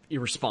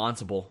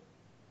irresponsible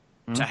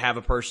to have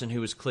a person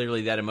who is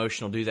clearly that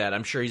emotional do that.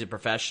 I'm sure he's a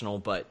professional,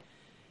 but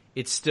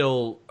it's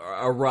still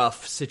a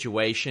rough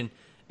situation.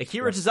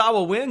 Akira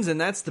Tozawa wins,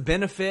 and that's the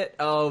benefit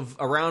of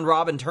a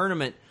round-robin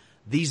tournament.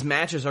 These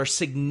matches are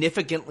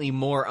significantly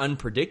more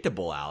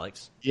unpredictable,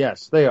 Alex.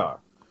 Yes, they are.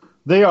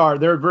 They are.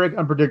 They're very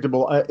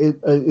unpredictable.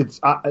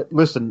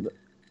 Listen,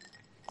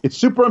 it's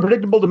super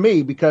unpredictable to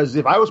me because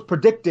if I was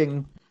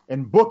predicting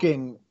and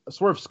booking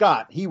Swerve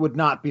Scott, he would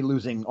not be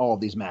losing all of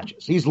these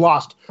matches. He's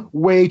lost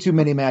way too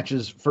many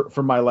matches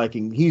for my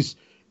liking. He's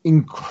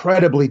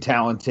incredibly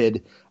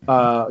talented.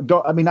 I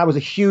was a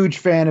huge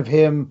fan of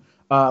him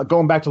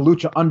going back to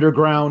Lucha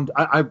Underground.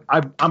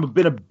 I've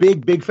been a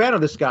big fan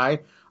of this guy.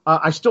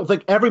 I still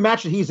think every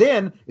match that he's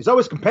in is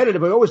always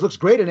competitive. He always looks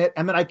great in it,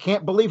 and then I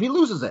can't believe he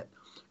loses it.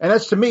 And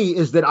that's, to me,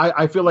 is that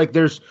I feel like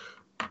there's,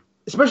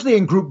 especially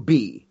in Group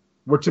B,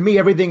 where to me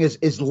everything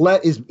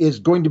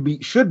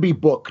should be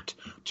booked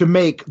to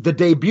make the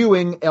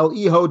debuting El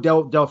Hijo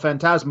del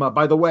Fantasma.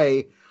 By the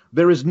way,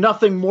 there is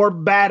nothing more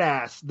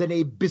badass than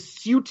a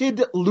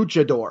besuited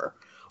luchador.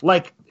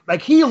 Like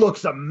he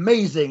looks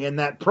amazing in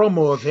that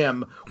promo of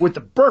him with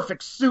the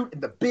perfect suit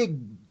and the big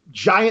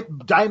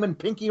giant diamond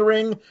pinky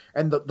ring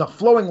and the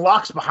flowing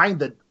locks behind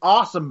the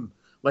awesome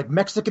like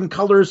Mexican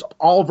colors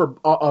all over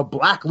a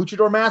black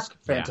luchador mask.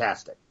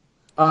 Fantastic.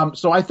 Yeah.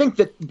 So I think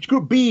that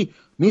Group B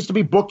needs to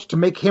be booked to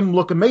make him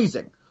look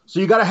amazing. So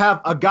you got to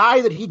have a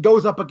guy that he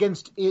goes up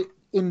against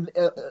in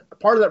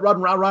part of that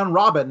round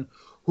robin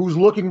who's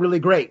looking really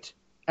great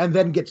and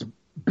then gets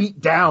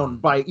beat down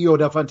by Hijo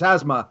del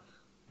Fantasma.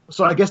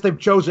 So I guess they've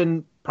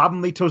chosen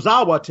probably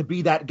Tozawa to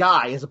be that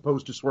guy as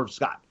opposed to Swerve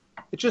Scott.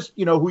 It's just,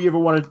 whoever you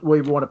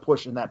want to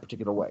push in that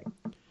particular way.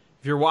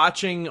 If you're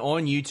watching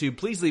on YouTube,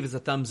 please leave us a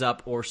thumbs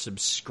up or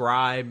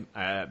subscribe.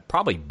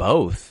 Probably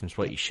both is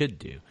what you should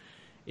do.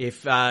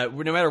 If no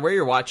matter where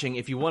you're watching,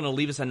 if you want to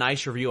leave us a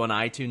nice review on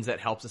iTunes, that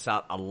helps us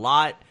out a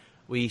lot.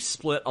 We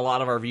split a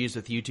lot of our views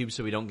with YouTube,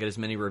 so we don't get as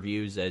many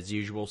reviews as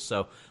usual.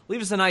 So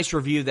leave us a nice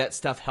review. That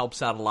stuff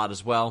helps out a lot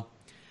as well.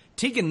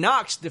 Tegan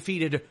Nox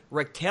defeated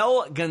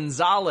Raquel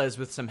Gonzalez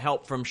with some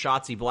help from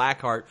Shotzi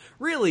Blackheart.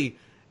 Really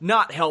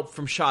not help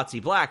from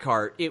Shotzi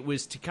Blackheart. It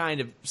was to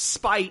kind of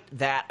spite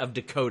that of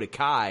Dakota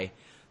Kai.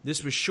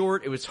 This was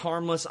short. It was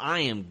harmless. I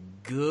am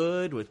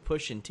good with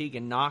pushing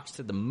Tegan Nox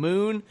to the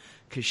moon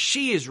because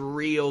she is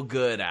real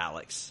good,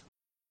 Alex.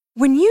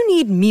 When you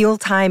need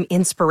mealtime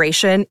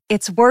inspiration,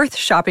 it's worth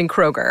shopping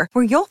Kroger,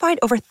 where you'll find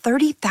over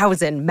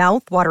 30,000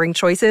 mouth-watering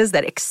choices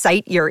that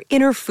excite your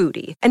inner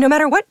foodie. And no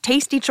matter what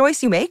tasty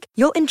choice you make,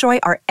 you'll enjoy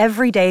our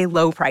everyday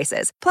low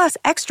prices, plus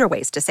extra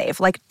ways to save,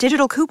 like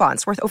digital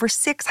coupons worth over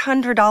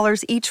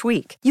 $600 each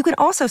week. You can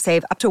also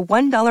save up to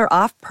 $1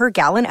 off per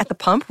gallon at the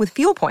pump with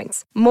fuel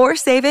points. More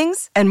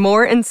savings and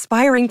more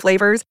inspiring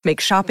flavors make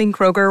shopping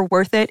Kroger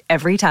worth it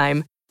every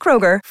time.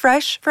 Kroger,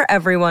 fresh for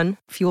everyone.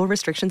 Fuel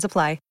restrictions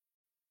apply.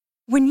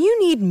 When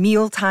you need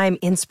mealtime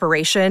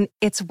inspiration,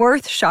 it's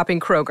worth shopping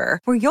Kroger,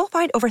 where you'll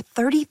find over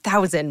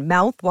 30,000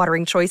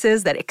 mouth-watering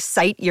choices that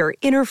excite your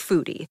inner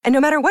foodie. And no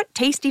matter what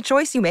tasty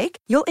choice you make,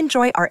 you'll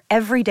enjoy our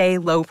everyday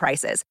low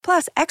prices,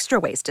 plus extra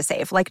ways to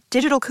save, like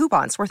digital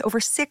coupons worth over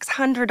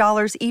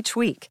 $600 each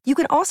week. You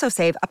can also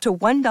save up to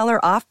 $1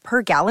 off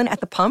per gallon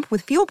at the pump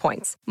with fuel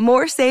points.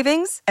 More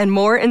savings and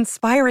more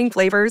inspiring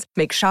flavors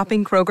make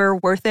shopping Kroger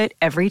worth it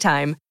every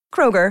time.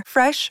 Kroger,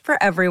 fresh for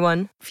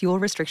everyone. Fuel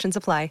restrictions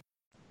apply.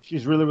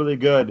 She's really, really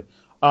good.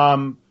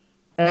 And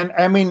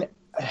I mean,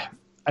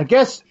 I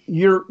guess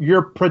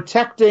you're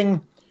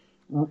protecting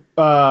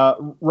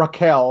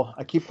Raquel.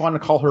 I keep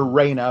wanting to call her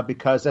Reina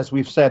because, as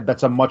we've said,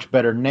 that's a much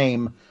better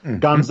name. Mm-hmm.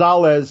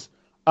 Gonzalez,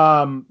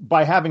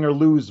 by having her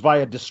lose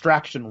via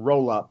distraction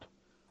roll-up.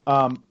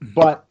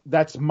 But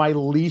that's my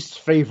least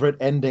favorite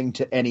ending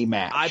to any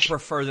match. I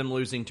prefer them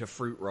losing to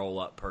fruit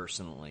roll-up,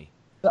 personally.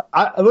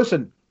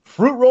 Listen,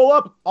 fruit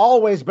roll-up,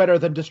 always better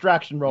than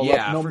distraction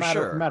roll-up, no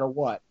matter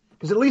what.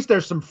 Because at least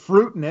there's some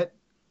fruit in it.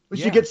 At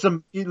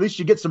least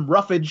you get some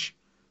roughage.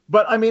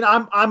 But I mean,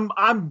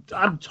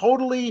 I'm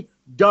totally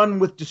done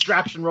with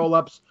distraction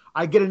roll-ups.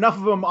 I get enough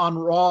of them on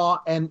Raw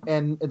and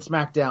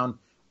SmackDown.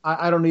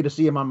 I don't need to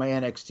see them on my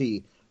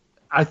NXT.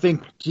 I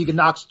think Tegan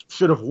Nox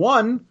should have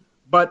won,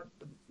 but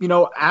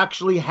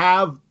actually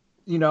have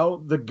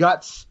the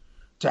guts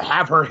to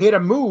have her hit a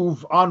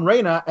move on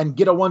Reina and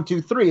get a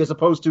 1-2-3 as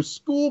opposed to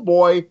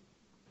Schoolboy.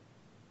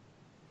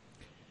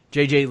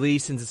 JJ Lee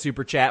sends a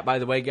super chat, by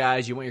the way,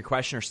 guys. You want your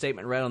question or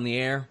statement read on the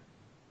air?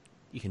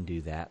 You can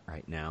do that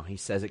right now. He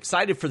says,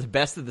 excited for the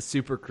best of the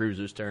Super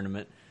Cruisers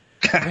tournament.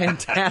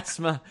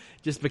 Fantasma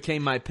just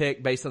became my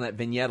pick based on that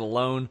vignette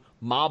alone.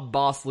 Mob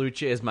Boss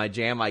Lucha is my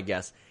jam, I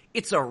guess.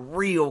 It's a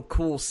real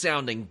cool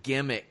sounding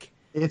gimmick.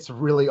 It's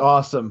really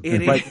awesome.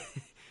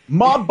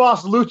 Mob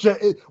Boss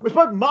Lucha. We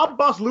put Mob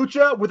Boss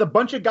Lucha with a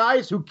bunch of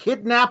guys who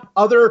kidnap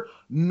other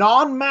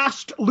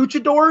non-masked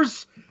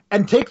luchadors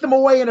and take them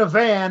away in a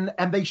van,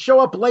 and they show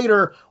up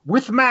later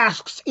with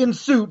masks in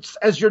suits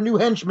as your new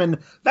henchmen.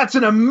 That's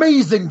an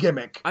amazing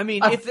gimmick. I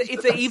mean,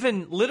 if they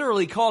even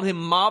literally called him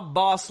Mob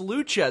Boss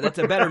Lucha, that's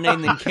a better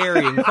name than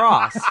Karrion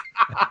Kross.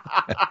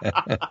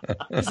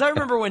 Because I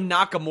remember when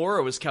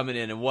Nakamura was coming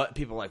in, and what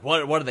people were like,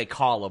 what do they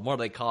call him? What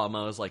do they call him?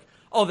 I was like,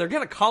 oh, they're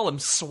gonna call him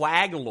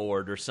Swag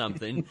Lord or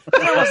something.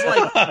 And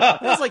I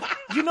was like,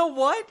 you know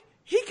what?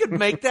 He could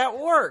make that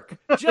work,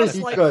 just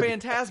like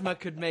Phantasma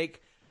could make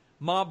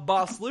Mob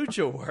Boss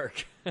Lucha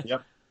work.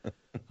 Yep.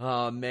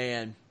 Oh,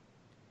 man.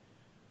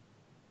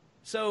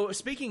 So,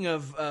 speaking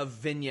of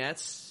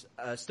vignettes,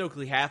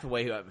 Stokely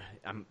Hathaway,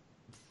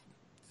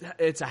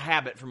 it's a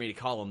habit for me to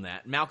call him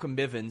that. Malcolm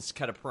Bivens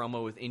cut a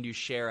promo with Indus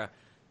Sherra.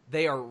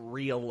 They are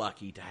real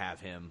lucky to have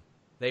him.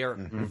 They are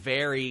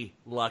very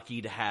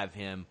lucky to have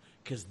him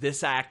because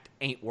this act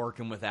ain't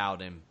working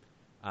without him.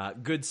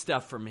 Good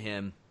stuff from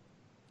him.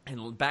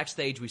 And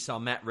backstage, we saw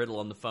Matt Riddle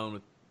on the phone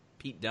with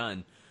Pete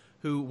Dunne,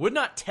 who would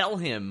not tell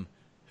him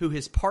who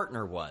his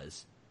partner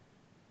was.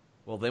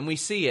 Well, then we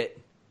see it.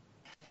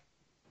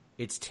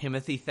 It's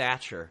Timothy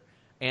Thatcher.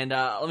 And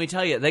let me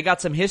tell you, they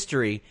got some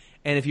history.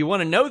 And if you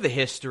want to know the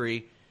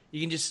history, you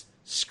can just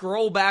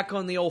scroll back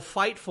on the old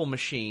Fightful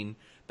machine.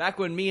 Back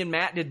when me and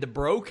Matt did the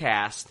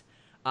broadcast,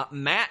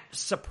 Matt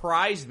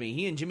surprised me.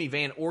 He and Jimmy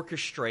Van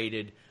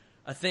orchestrated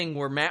a thing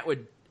where Matt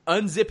would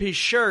unzip his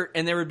shirt,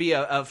 and there would be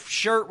a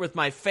shirt with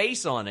my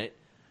face on it.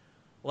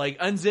 Like,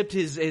 unzipped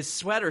his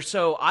sweater.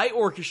 So I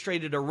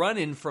orchestrated a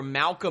run-in from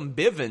Malcolm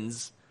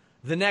Bivens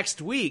the next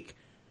week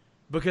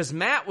because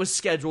Matt was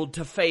scheduled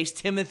to face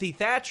Timothy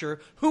Thatcher,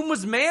 whom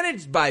was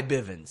managed by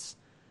Bivens.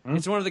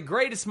 It's one of the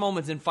greatest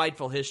moments in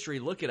Fightful history.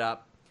 Look it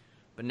up.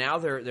 But now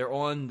they're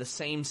on the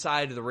same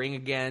side of the ring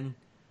again,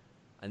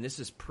 and this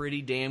is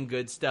pretty damn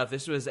good stuff.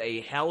 This was a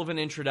hell of an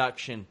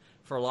introduction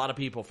for a lot of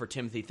people for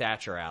Timothy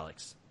Thatcher,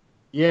 Alex.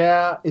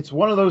 Yeah, it's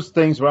one of those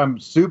things where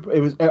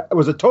it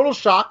was a total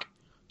shock.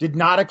 Did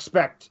not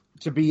expect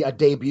to be a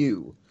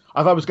debut.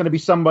 I thought it was going to be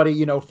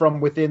somebody, from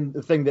within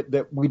the thing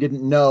that we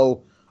didn't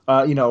know.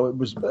 It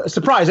was a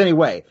surprise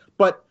anyway.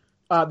 But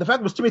the fact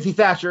it was Timothy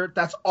Thatcher,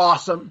 that's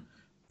awesome.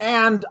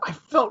 And I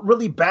felt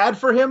really bad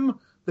for him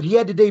that he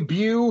had to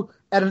debut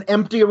at an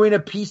empty arena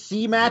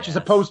PC match as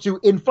opposed to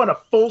in front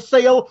of Full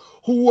Sail,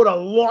 who would have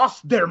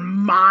lost their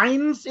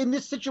minds in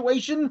this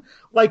situation.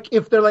 Like,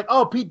 if they're like,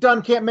 oh, Pete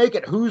Dunne can't make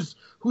it. Who's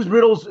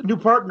Riddle's new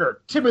partner?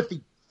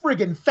 Timothy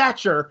friggin'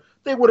 Thatcher.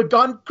 They would have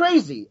gone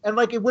crazy. And,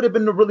 it would have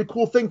been a really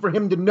cool thing for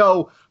him to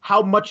know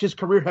how much his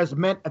career has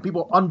meant and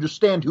people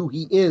understand who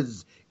he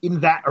is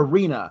in that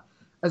arena.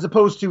 As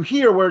opposed to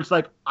here where it's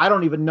like, I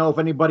don't even know if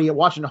anybody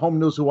watching at home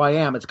knows who I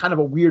am. It's kind of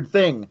a weird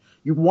thing.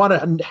 You want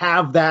to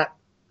have that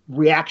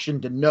reaction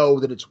to know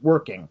that it's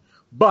working.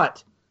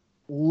 But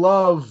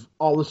love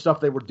all the stuff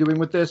they were doing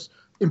with this.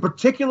 In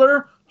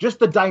particular, just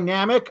the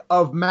dynamic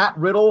of Matt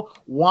Riddle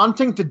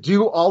wanting to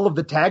do all of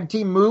the tag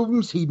team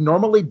moves he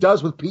normally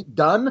does with Pete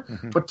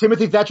Dunne, but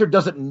Timothy Thatcher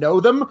doesn't know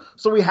them,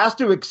 so he has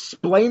to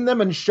explain them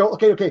and show,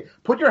 okay,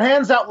 put your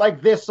hands out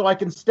like this so I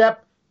can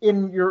step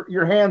in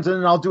your hands and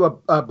then I'll do a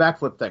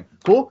backflip thing.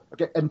 Cool?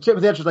 Okay, and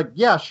Timothy Thatcher's like,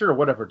 yeah, sure,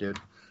 whatever, dude.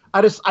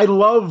 I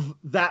love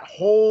that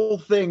whole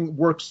thing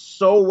works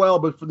so well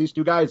but for these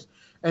two guys,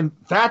 and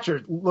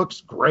Thatcher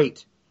looks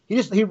great.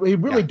 He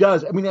really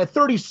does. I mean, at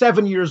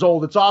 37 years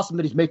old, it's awesome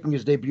that he's making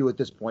his debut at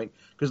this point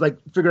because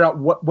figure out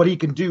what he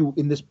can do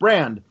in this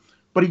brand.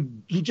 But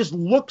he just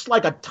looks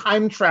like a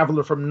time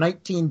traveler from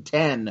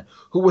 1910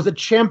 who was a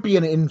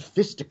champion in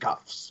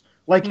fisticuffs.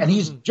 And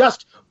he's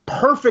just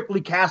perfectly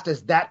cast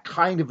as that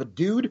kind of a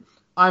dude.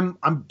 I'm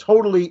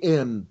totally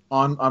in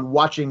on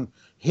watching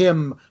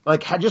him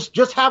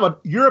just have a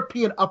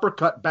European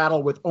uppercut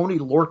battle with Oney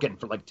Lorcan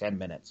for 10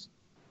 minutes.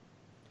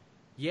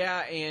 Yeah,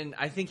 and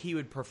I think he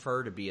would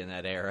prefer to be in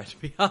that era, to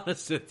be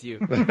honest with you.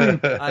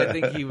 I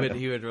think he would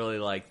really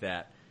like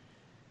that.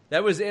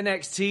 That was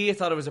NXT. I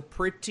thought it was a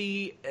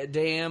pretty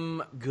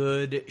damn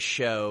good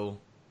show.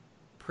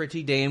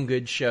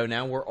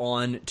 Now we're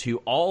on to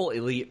All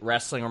Elite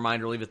Wrestling.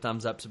 Reminder, leave a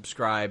thumbs up,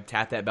 subscribe,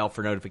 tap that bell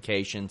for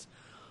notifications.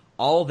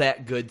 All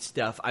that good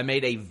stuff. I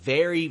made a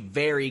very,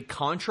 very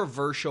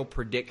controversial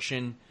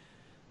prediction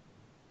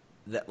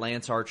that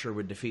Lance Archer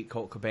would defeat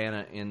Colt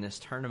Cabana in this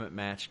tournament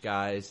match,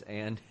 guys.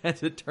 And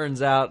as it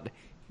turns out,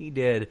 he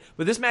did.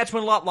 But this match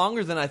went a lot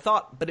longer than I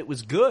thought, but it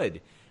was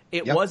good.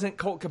 It wasn't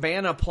Colt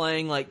Cabana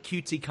playing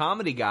cutesy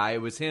comedy guy.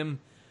 It was him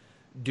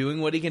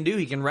doing what he can do.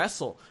 He can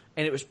wrestle.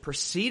 And it was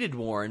preceded,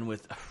 Warren,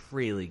 with a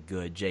really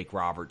good Jake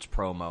Roberts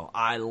promo.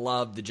 I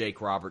love the Jake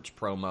Roberts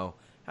promo.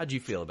 How'd you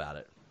feel about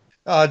it?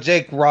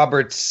 Jake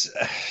Roberts,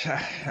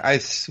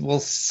 I've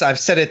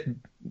said it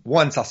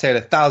once, I'll say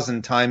it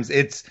 1,000 times.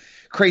 It's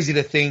crazy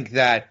to think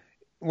that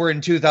we're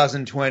in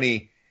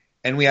 2020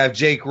 and we have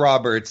Jake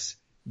Roberts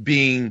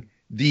being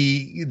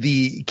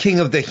the king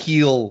of the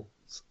heels,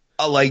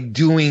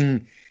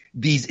 doing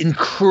these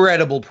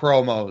incredible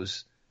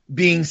promos,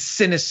 being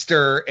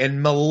sinister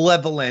and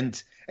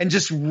malevolent and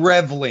just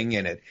reveling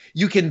in it.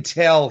 You can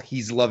tell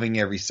he's loving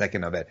every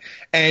second of it.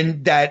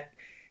 And that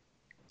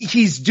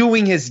he's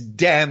doing his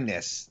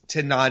damnness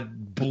to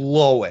not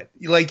blow it.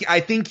 Like, I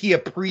think he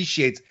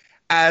appreciates,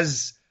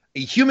 as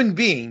a human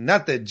being,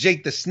 not the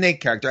Jake the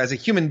Snake character, as a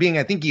human being,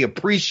 I think he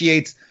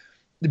appreciates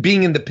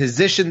being in the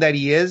position that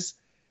he is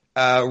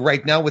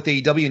right now with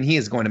AEW, and he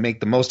is going to make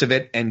the most of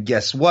it. And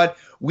guess what?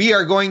 We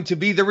are going to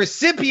be the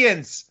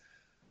recipients,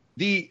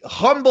 the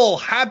humble,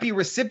 happy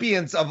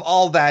recipients of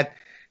all that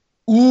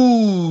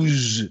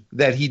ooze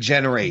that he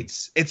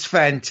generates. It's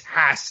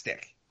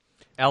fantastic.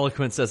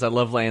 Eloquent says, I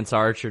love Lance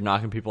Archer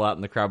knocking people out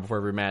in the crowd before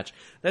every match.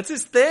 That's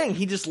his thing.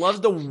 He just loves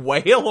to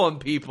wail on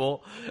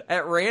people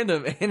at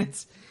random, and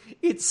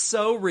it's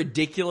so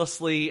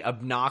ridiculously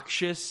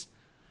obnoxious.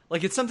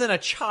 Like, it's something a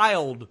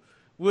child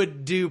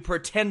would do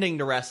pretending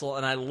to wrestle,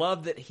 and I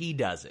love that he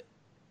does it.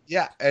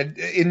 Yeah, and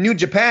in New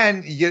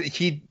Japan,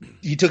 he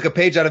took a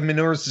page out of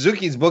Minoru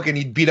Suzuki's book, and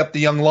he'd beat up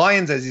the young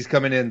lions as he's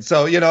coming in.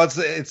 So, you know,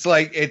 it's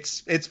like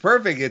it's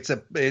perfect.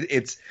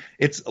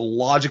 It's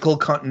logical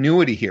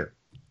continuity here.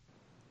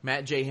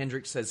 Matt J.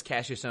 Hendricks says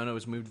Cassius Ohno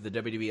was moved to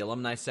the WWE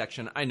alumni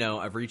section. I know.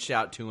 I've reached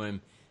out to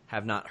him.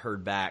 Have not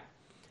heard back.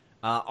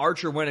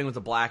 Archer winning with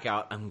the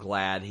blackout. I'm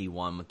glad he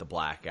won with the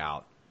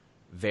blackout.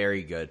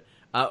 Very good.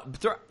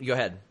 Go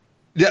ahead.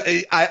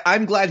 Yeah,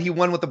 I'm glad he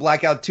won with the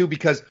blackout, too,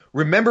 because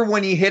remember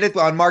when he hit it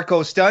on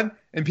Marco Stunt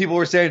and people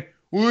were saying,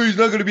 well, he's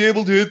not going to be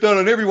able to hit that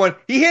on everyone.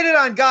 He hit it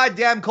on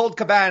goddamn Colt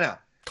Cabana.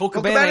 Colt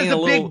Cabana's a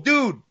big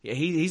dude. Yeah,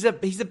 he's a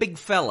big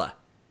fella.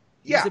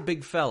 He's a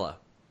big fella.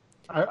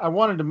 I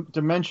wanted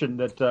to mention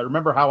that.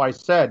 Remember how I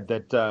said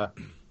that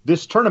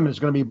this tournament is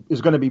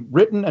going to be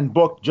written and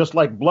booked just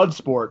like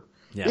Bloodsport.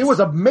 Yes. It was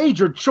a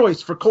major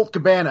choice for Colt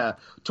Cabana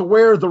to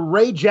wear the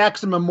Ray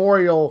Jackson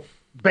Memorial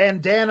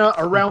bandana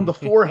around the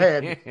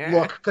forehead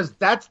look, because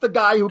that's the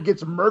guy who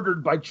gets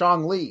murdered by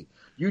Chong Li.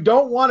 You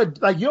don't want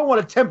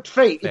to tempt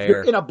fate if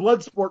you're in a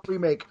Bloodsport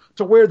remake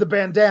to wear the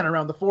bandana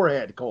around the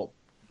forehead, Colt.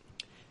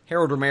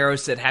 Harold Romero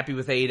said, "Happy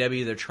with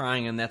AEW, they're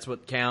trying, and that's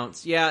what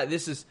counts." Yeah,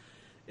 this is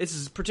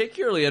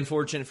particularly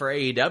unfortunate for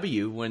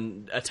AEW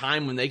when a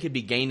time when they could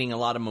be gaining a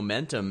lot of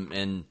momentum,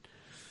 and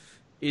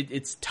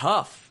it's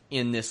tough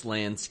in this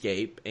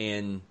landscape,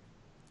 and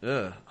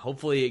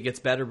hopefully it gets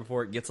better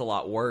before it gets a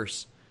lot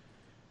worse.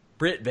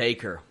 Britt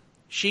Baker,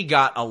 she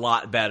got a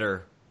lot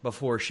better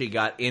before she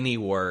got any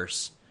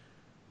worse.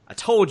 I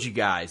told you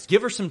guys,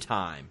 give her some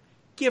time.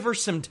 Give her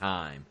some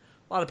time.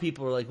 A lot of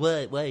people are like,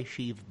 why is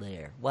she even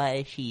there? Why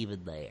is she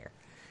even there?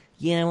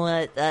 You know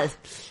what?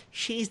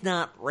 She's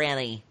not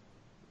ready.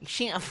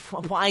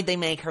 Why'd they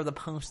make her the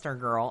poster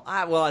girl?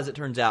 Well, as it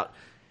turns out,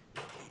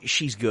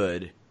 she's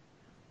good.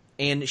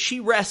 And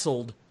she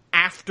wrestled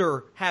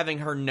after having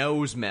her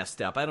nose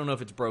messed up. I don't know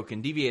if it's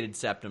broken. Deviated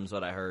septum's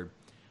what I heard.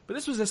 But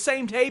this was the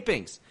same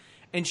tapings.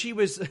 And she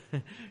was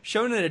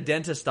shown at a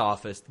dentist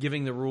office,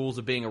 giving the rules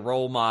of being a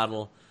role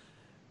model,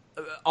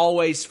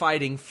 always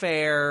fighting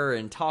fair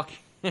and talking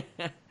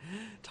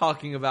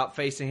about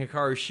facing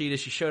Hikaru Shida.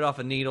 She showed off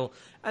a needle,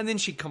 and then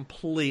she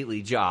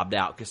completely jobbed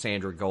out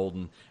Cassandra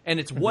Golden. And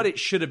it's what it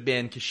should have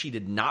been, because she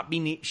did not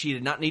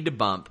need to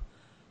bump.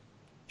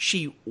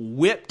 She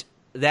whipped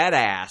that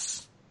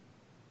ass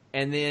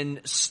and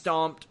then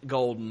stomped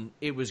Golden.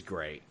 It was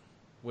great.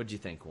 What'd you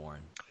think,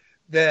 Warren?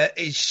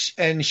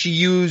 And she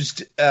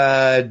used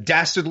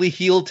dastardly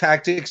heel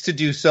tactics to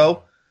do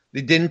so.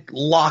 They didn't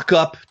lock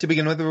up to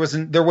begin with.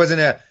 There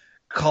wasn't a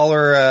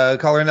collar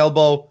and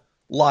elbow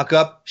lock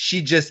up.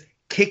 She just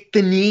kicked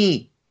the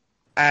knee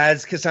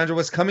as Cassandra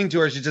was coming to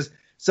her.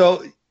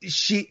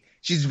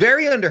 She's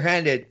very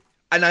underhanded,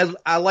 and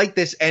I like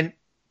this. And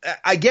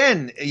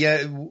again,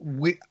 yeah,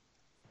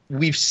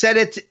 we've said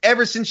it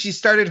ever since she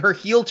started her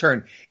heel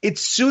turn. It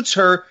suits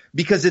her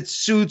because it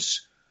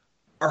suits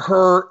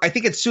her. I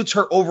think it suits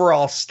her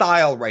overall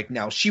style right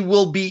now. She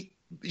will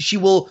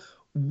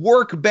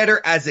work better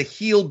as a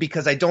heel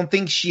because I don't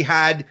think she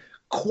had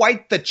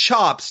quite the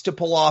chops to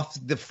pull off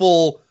the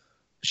full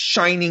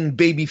shining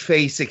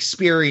babyface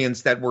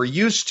experience that we're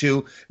used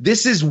to.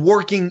 This is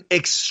working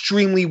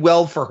extremely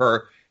well for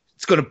her.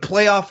 It's going to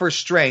play off her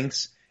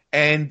strengths,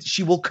 and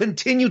she will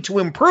continue to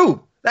improve.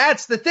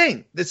 That's the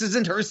thing. This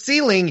isn't her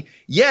ceiling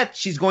yet.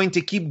 She's going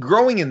to keep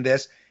growing in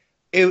this.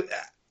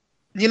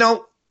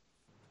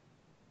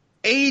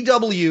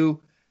 AEW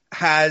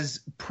has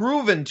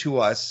proven to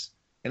us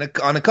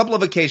on a couple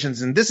of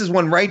occasions, and this is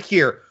one right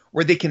here,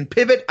 where they can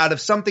pivot out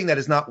of something that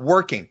is not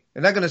working.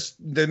 They're not going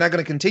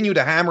to continue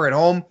to hammer it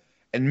home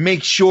and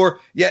make sure.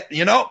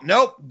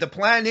 Nope. The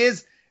plan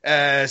is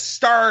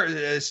starve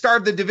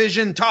the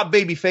division, top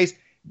babyface.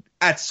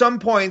 At some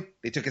point,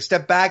 they took a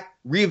step back,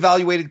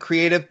 reevaluated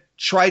creative,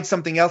 tried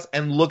something else,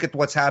 and look at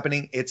what's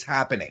happening. It's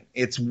happening.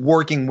 It's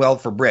working well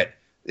for Britt.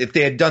 If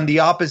they had done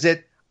the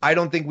opposite, I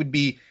don't think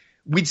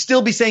we'd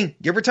still be saying,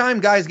 give her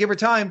time, guys, give her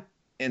time.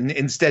 And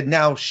instead,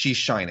 now she's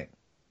shining.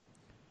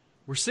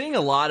 We're seeing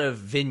a lot of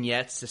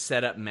vignettes to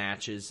set up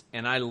matches,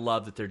 and I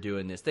love that they're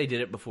doing this. They did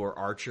it before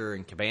Archer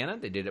and Cabana.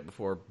 They did it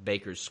before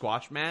Baker's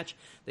squash match.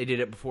 They did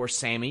it before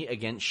Sammy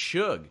against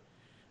Suge.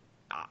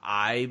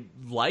 I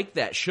like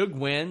that.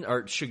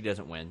 Suge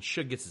doesn't win.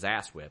 Suge gets his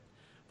ass whipped.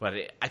 But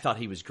I thought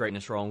he was great in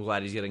this role. I'm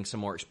glad he's getting some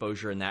more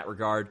exposure in that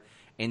regard.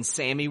 And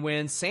Sammy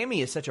wins.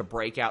 Sammy is such a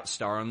breakout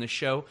star on this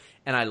show,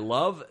 and I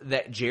love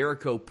that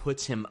Jericho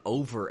puts him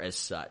over as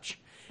such.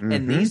 Mm-hmm.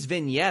 And these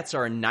vignettes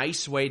are a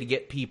nice way to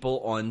get people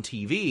on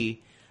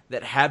TV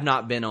that have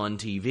not been on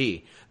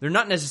TV. They're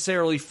not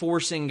necessarily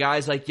forcing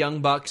guys like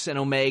Young Bucks and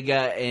Omega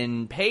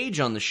and Page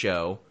on the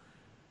show.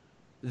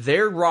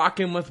 They're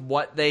rocking with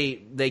what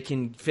they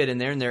can fit in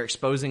there, and they're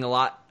exposing a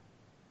lot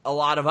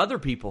of other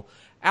people.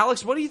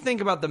 Alex, what do you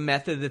think about the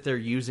method that they're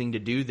using to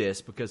do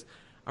this? Because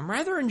I'm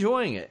rather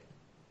enjoying it.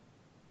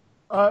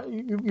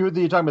 You're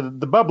talking about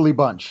the Bubbly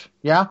Bunch,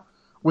 yeah?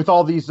 With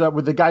all these,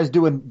 with the guys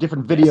doing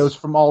different videos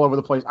from all over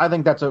the place. I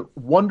think that's a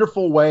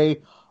wonderful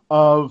way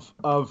of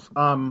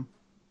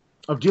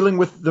dealing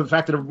with the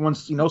fact that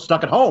everyone's,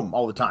 stuck at home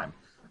all the time.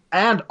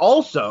 And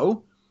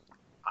also,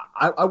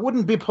 I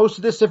wouldn't be opposed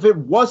to this if it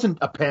wasn't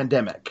a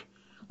pandemic.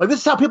 Like, this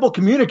is how people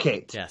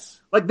communicate.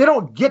 Yes. Like, they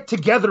don't get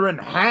together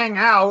and hang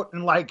out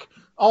and, like,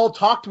 all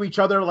talk to each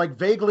other, like,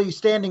 vaguely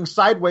standing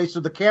sideways so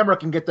the camera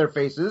can get their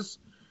faces.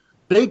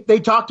 They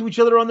talk to each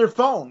other on their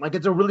phone. Like,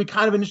 it's a really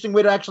kind of interesting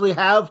way to actually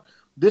have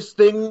this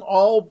thing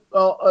all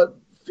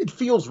it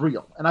feels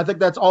real. And I think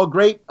that's all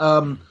great.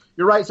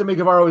 You're right, Sammy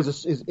Guevara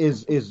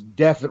is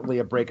definitely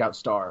a breakout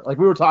star. Like,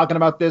 we were talking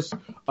about this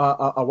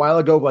a while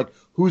ago, like,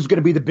 who's going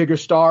to be the bigger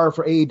star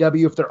for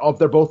AEW if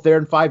they're both there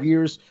in 5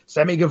 years?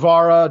 Sammy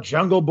Guevara,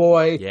 Jungle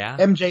Boy,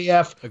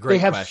 MJF. They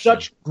have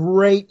such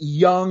great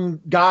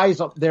young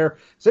guys up there.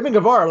 Sammy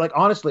Guevara, like,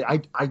 honestly,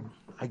 I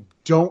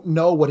don't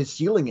know what his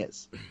ceiling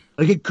is.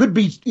 Like, it could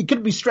be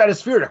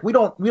stratospheric. We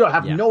don't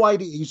have no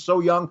idea. He's so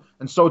young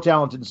and so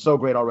talented and so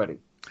great already.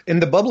 In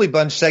the Bubbly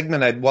Bunch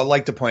segment, I'd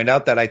like to point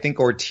out that I think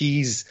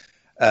Ortiz,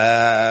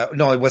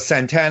 it was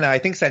Santana. I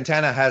think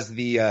Santana has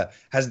the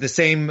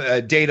same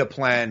data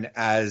plan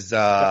as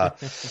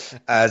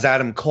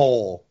Adam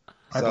Cole.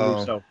 I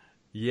believe so.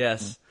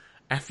 Yes.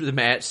 After the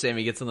match,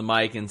 Sammy gets on the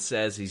mic and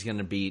says he's going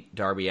to beat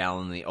Darby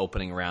Allin in the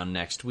opening round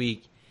next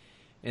week,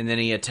 and then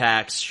he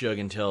attacks Suge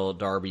until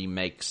Darby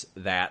makes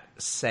that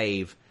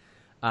save.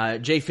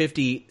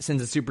 J50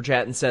 sends a super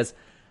chat and says,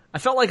 I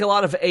felt like a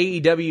lot of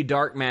AEW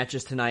dark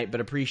matches tonight, but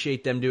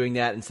appreciate them doing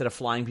that instead of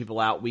flying people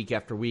out week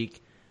after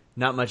week.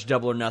 Not much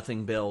double or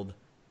nothing build.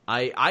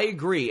 I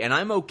agree, and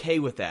I'm okay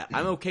with that.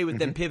 I'm okay with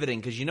them pivoting,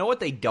 because you know what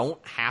they don't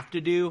have to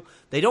do?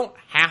 They don't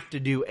have to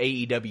do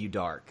AEW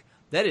dark.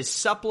 That is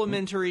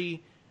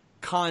supplementary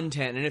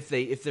content, and if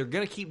they're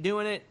going to keep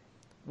doing it,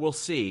 we'll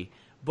see.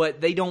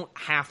 But they don't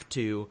have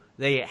to.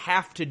 They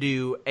have to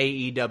do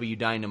AEW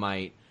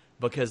Dynamite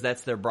because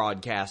that's their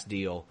broadcast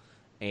deal,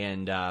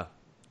 and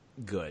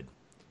good.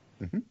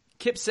 Mm-hmm.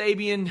 Kip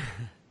Sabian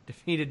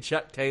defeated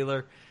Chuck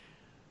Taylor.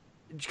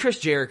 Chris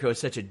Jericho is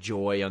such a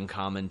joy on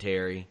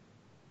commentary.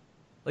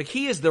 Like,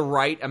 he is the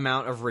right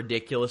amount of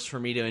ridiculous for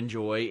me to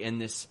enjoy in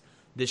this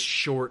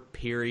short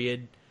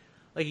period.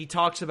 Like, he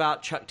talks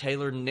about Chuck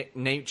Taylor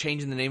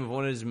changing the name of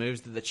one of his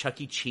moves to the Chuck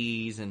E.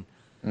 Cheese and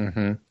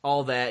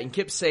all that. And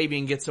Kip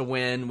Sabian gets a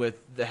win with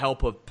the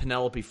help of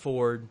Penelope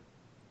Ford.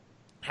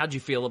 How'd you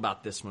feel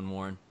about this one,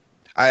 Warren?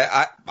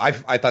 I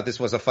thought this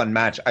was a fun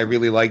match. I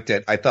really liked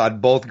it. I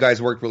thought both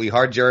guys worked really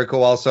hard. Jericho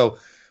also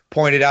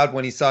pointed out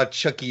when he saw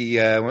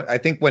Chucky, I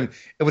think when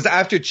it was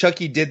after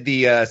Chucky did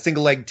the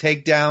single leg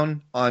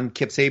takedown on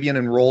Kip Sabian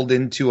and rolled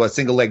into a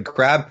single leg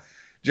crab,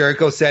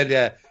 Jericho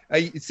said,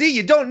 see,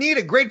 you don't need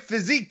a great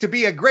physique to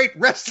be a great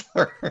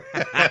wrestler, which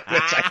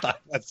I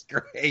thought was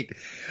great.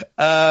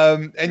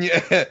 And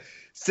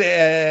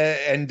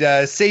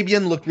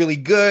Sabian looked really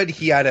good.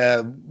 He had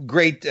a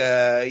great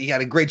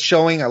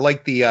showing. I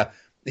like the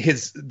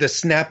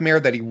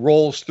snapmare that he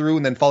rolls through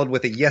and then followed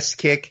with a yes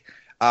kick.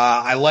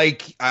 I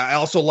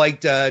also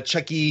liked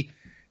Chucky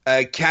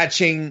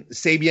catching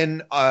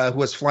Sabian, who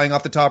was flying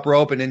off the top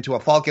rope and into a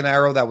Falcon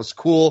Arrow. That was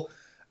cool.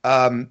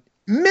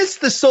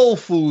 Missed the soul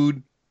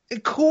food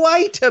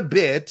quite a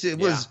bit. It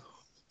was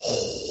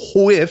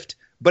whiffed,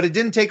 but it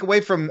didn't take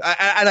away from.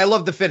 And I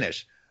love the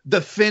finish.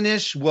 The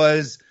finish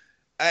was,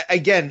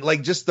 again,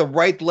 like just the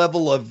right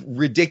level of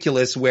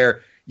ridiculous,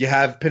 where you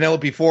have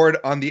Penelope Ford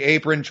on the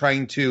apron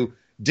trying to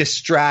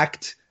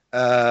distract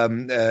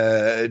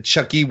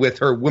Chucky with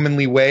her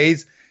womanly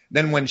ways.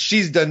 Then when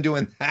she's done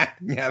doing that,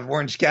 you have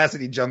Orange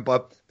Cassidy jump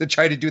up to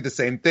try to do the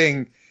same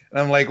thing. And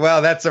I'm like,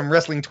 wow, that's some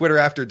wrestling Twitter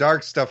after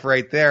dark stuff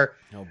right there.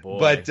 Oh boy!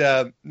 But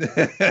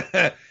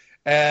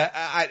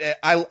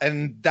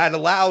and that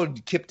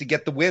allowed Kip to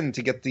get the win,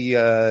 to get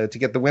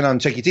the win on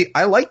Chucky T.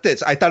 I liked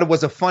this. I thought it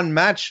was a fun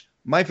match.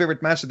 My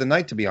favorite match of the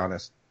night, to be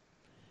honest.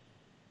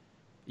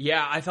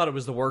 Yeah, I thought it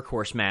was the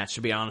workhorse match,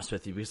 to be honest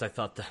with you, because I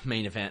thought the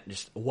main event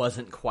just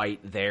wasn't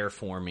quite there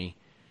for me.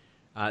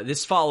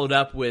 This followed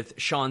up with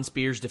Shawn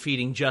Spears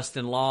defeating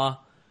Justin Law.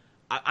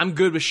 I'm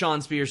good with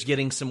Shawn Spears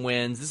getting some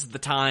wins. This is the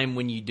time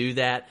when you do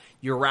that.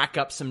 You rack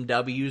up some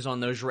W's on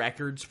those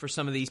records for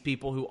some of these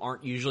people who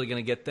aren't usually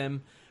going to get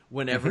them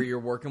whenever you're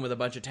working with a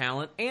bunch of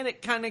talent. And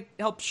it kind of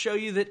helps show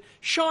you that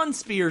Shawn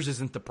Spears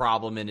isn't the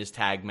problem in his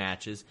tag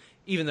matches,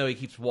 even though he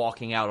keeps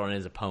walking out on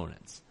his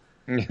opponents.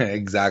 Yeah,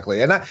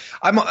 exactly. And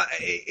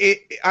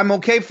I'm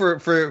okay for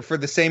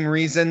the same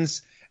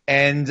reasons.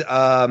 And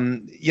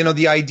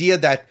the idea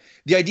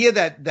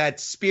that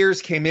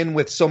Spears came in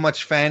with so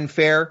much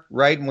fanfare,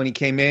 right, when he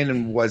came in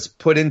and was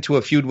put into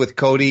a feud with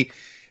Cody,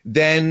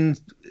 then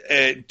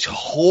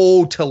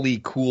totally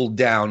cooled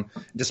down,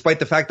 despite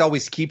the fact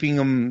always keeping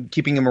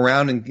him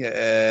around and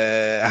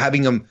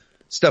having him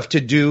stuff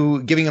to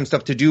do, giving him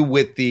stuff to do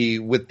with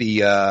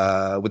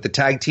the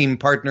tag team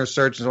partner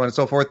search and so on and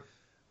so forth.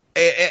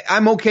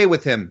 I'm okay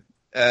with him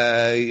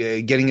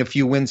getting a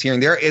few wins here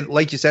and there.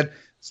 Like you said,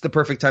 it's the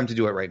perfect time to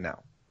do it right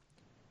now.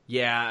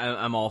 Yeah,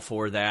 I'm all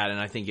for that, and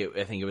I think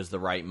it was the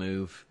right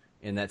move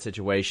in that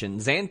situation.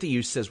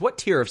 Xanthius says, what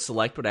tier of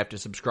select would I have to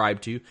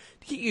subscribe to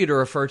get you to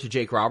refer to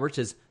Jake Roberts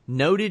as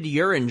noted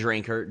urine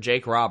drinker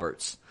Jake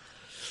Roberts?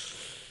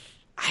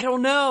 I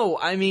don't know.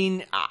 I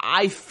mean,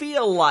 I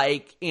feel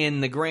like in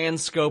the grand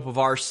scope of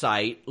our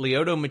site,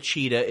 Lyoto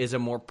Machida is a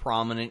more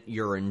prominent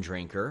urine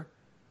drinker.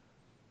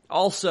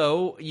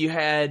 Also, you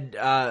had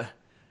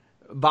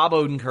Bob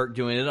Odenkirk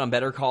doing it on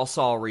Better Call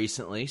Saul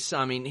recently. So,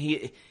 I mean,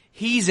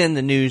 he's in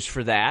the news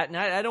for that. And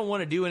I don't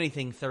want to do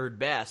anything third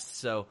best.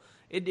 So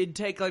it'd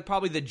take like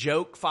probably the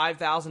joke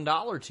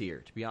 $5,000 tier,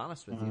 to be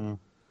honest with you.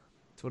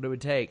 That's what it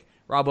would take.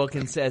 Rob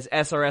Wilkins says,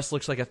 SRS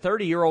looks like a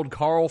 30-year-old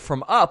Carl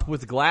from Up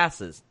with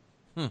glasses.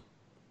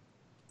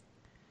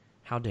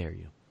 How dare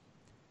you?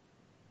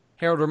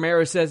 Harold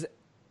Romero says,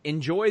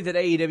 enjoy that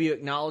AEW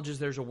acknowledges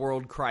there's a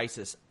world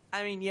crisis.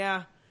 I mean,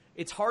 yeah,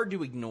 it's hard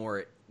to ignore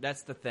it.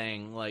 That's the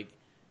thing. Like,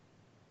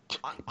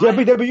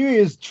 WWE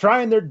is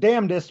trying their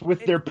damnedest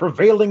with their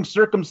prevailing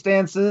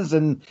circumstances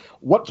and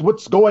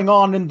what's going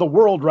on in the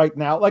world right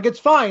now. Like, it's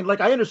fine. Like,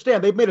 I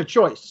understand they've made a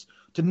choice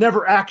to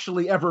never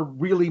actually ever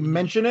really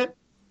mention it,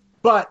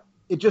 but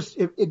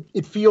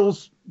it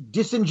feels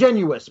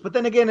disingenuous. But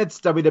then again, it's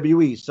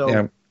WWE, so.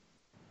 Yeah.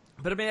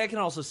 But I mean, I can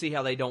also see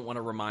how they don't want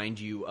to remind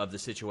you of the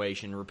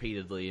situation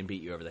repeatedly and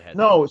beat you over the head.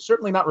 No,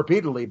 certainly not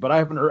repeatedly, but I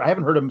haven't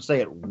heard him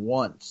say it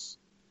once.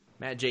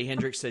 Matt J.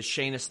 Hendricks says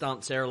Shayna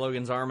stomped Sarah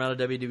Logan's arm out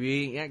of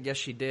WWE. Yeah, I guess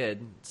she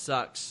did. It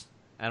sucks.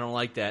 I don't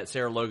like that.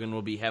 Sarah Logan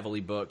will be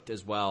heavily booked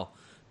as well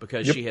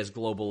because she has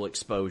global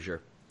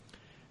exposure.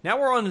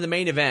 Now we're on to the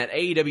main event,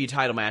 AEW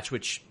title match,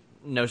 which,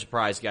 no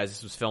surprise, guys,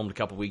 this was filmed a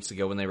couple weeks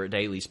ago when they were at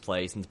Daly's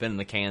place, and it's been in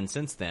the can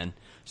since then.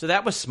 So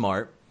that was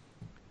smart.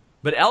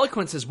 But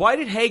Eloquent says, why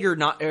did Hager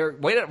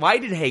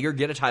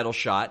get a title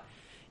shot,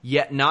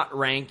 yet not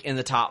rank in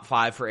the top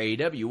 5 for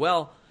AEW?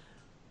 Well,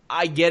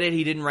 I get it.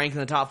 He didn't rank in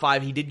the top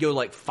 5. He did go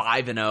like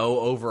 5-0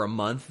 over a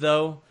month,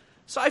 though.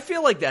 So I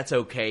feel like that's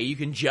okay. You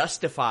can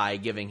justify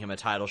giving him a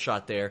title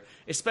shot there,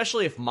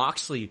 especially if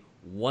Moxley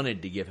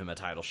wanted to give him a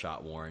title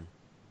shot, Warren.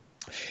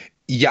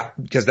 Yeah,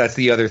 because that's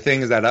the other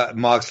thing is that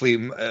Moxley,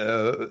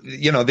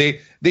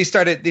 they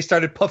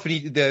started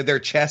puffing their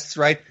chests,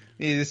 right?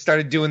 They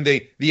started doing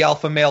the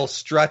alpha male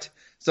strut.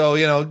 So,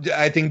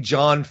 I think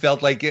John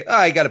felt like,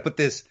 I got to put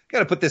this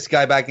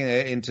guy back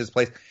into his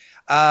place.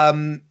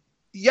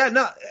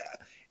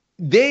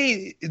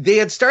 They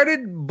had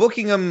started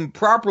booking him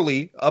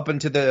properly up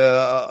into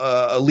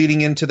the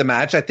leading into the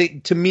match. I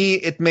think to me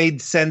it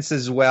made sense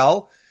as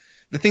well.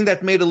 The thing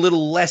that made a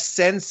little less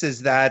sense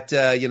is that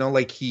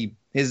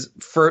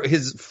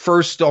his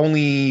first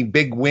only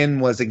big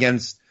win was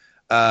against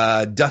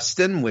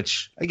Dustin,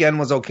 which again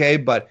was okay.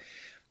 But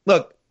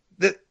look,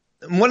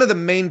 one of the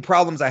main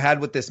problems I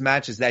had with this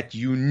match is that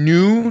you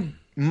knew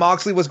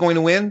Moxley was going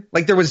to win.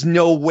 Like there was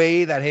no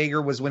way that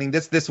Hager was winning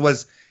this. This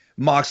was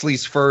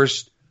Moxley's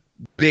first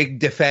big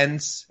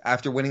defense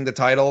after winning the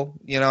title,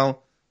 and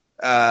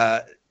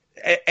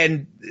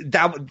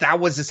that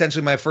was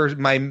essentially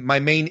my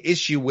main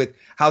issue with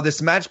how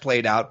this match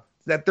played out,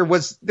 that there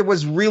was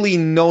really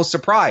no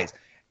surprise.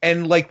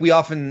 And like we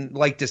often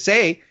like to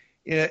say,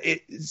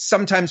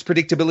 sometimes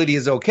predictability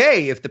is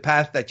okay if the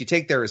path that you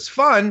take there is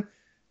fun.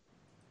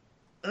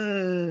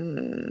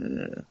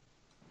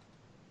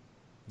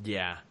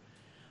 Yeah.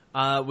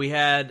 We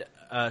had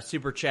a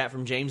super chat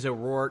from James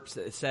O'Rourke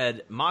that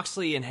said,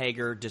 Moxley and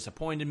Hager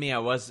disappointed me. I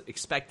was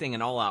expecting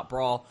an all-out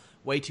brawl.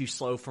 Way too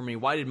slow for me.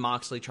 Why did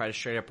Moxley try to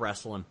straight up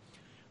wrestle him?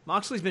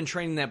 Moxley's been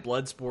training that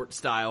Bloodsport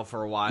style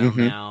for a while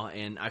now,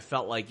 and I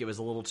felt like it was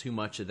a little too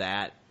much of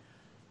that.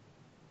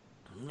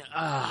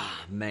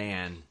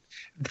 Man.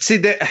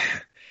 See,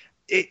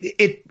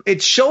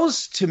 it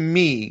shows to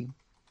me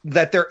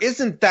that there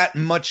isn't that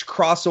much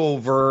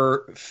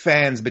crossover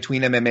fans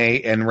between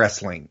MMA and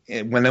wrestling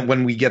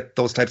when we get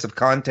those types of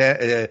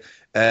content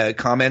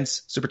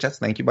comments, super chats.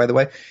 Thank you, by the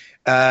way.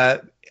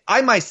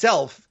 I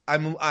myself,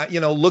 I'm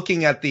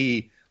looking at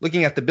the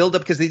build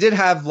up because they did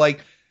have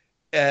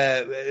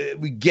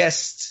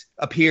guests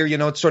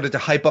appear, sort of to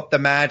hype up the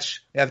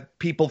match. They have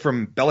people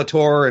from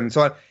Bellator and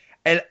so on,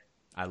 and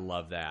I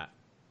love that.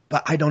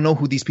 But I don't know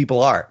who these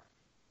people are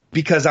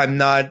because I'm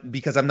not into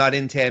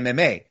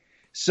MMA.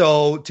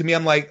 So to me,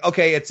 I'm like,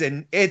 okay, it's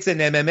an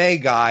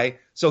MMA guy,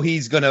 so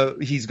he's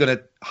gonna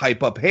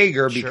hype up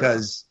Hager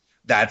because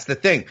that's the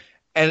thing,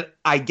 and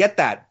I get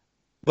that.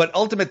 But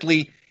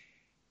ultimately,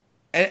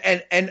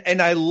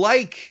 and I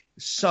like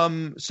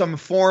some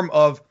form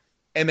of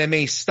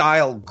MMA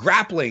style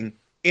grappling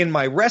in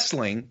my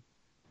wrestling.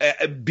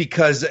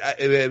 Because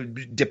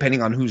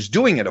depending on who's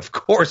doing it, of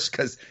course,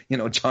 because,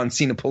 John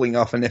Cena pulling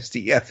off an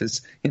STF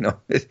is,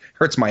 it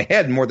hurts my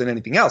head more than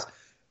anything else.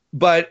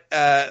 But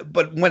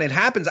when it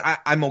happens,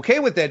 I'm okay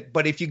with it.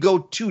 But if you go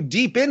too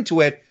deep into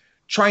it,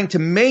 trying to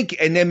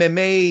make an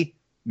MMA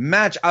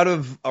match out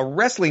of a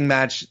wrestling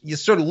match, you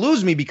sort of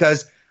lose me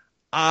because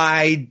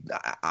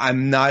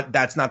I'm not,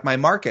 that's not my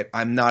market.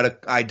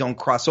 I don't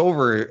cross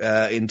over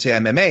into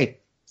MMA.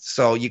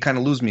 So you kind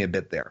of lose me a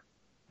bit there.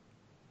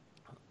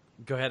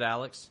 Go ahead,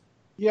 Alex.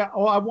 Yeah,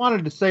 well, I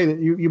wanted to say that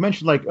you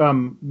mentioned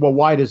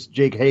why does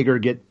Jake Hager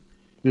get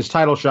this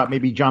title shot?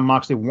 Maybe Jon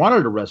Moxley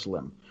wanted to wrestle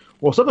him.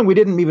 Well, something we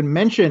didn't even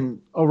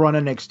mention over on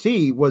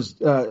NXT was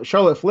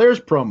Charlotte Flair's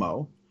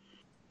promo,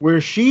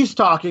 where she's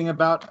talking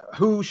about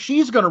who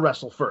she's going to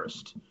wrestle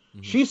first.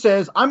 Mm-hmm. She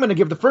says, "I'm going to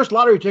give the first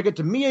lottery ticket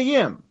to Mia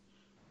Yim."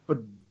 But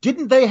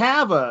didn't they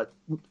have a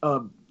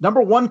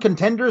number one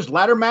contenders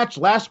ladder match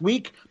last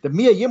week that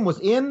Mia Yim was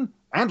in?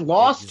 And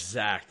lost.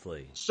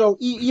 Exactly. So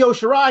Io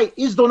Shirai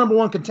is the number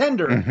one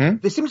contender.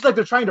 Mm-hmm. It seems like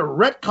they're trying to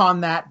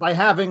retcon that by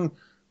having,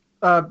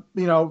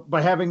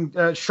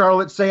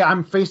 Charlotte say,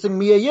 "I'm facing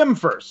Mia Yim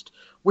first,"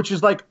 which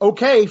is like,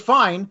 okay,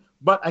 fine.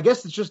 But I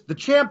guess it's just the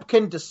champ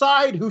can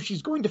decide who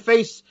she's going to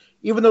face,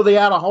 even though they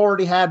had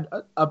already had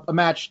a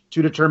match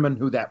to determine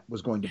who that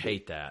was going to be.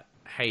 Hate that.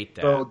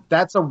 So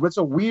that's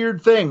a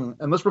weird thing.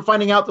 Unless we're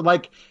finding out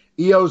that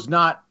Io's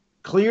not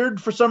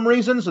cleared for some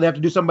reason, so they have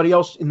to do somebody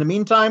else in the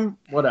meantime.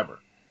 Whatever.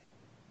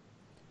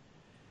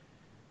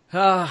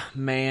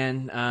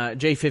 Man.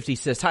 J50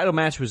 says, title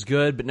match was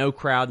good, but no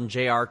crowd, and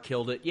JR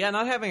killed it. Yeah,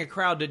 not having a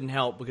crowd didn't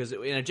help, because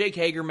in a Jake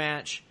Hager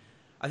match,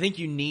 I think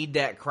you need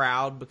that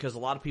crowd, because a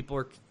lot of people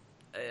are,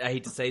 I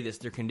hate to say this,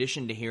 they're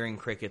conditioned to hearing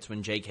crickets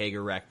when Jake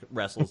Hager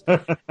wrestles,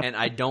 and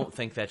I don't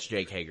think that's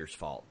Jake Hager's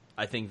fault.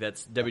 I think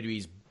that's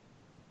WWE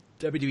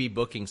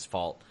booking's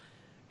fault.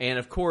 And,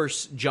 of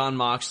course, Jon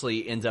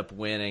Moxley ends up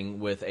winning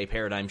with a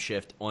paradigm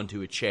shift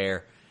onto a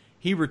chair.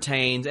 He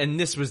retains, and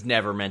this was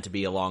never meant to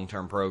be a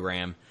long-term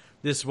program.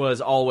 This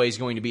was always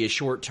going to be a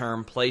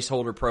short-term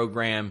placeholder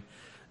program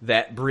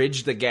that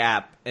bridged the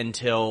gap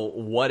until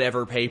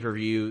whatever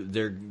pay-per-view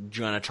they're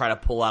going to try to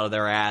pull out of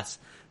their ass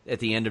at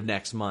the end of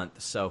next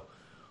month. So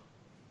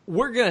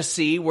we're going to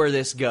see where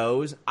this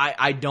goes.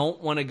 I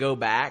don't want to go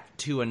back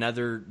to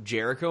another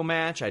Jericho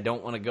match. I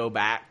don't want to go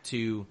back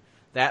to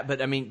that.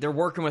 But, I mean, they're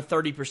working with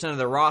 30% of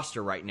their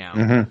roster right now.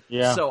 Mm-hmm.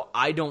 Yeah. So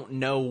I don't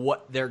know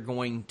what they're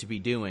going to be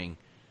doing.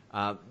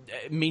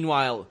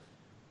 Meanwhile,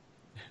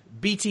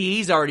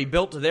 BTE's already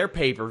built to their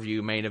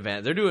pay-per-view main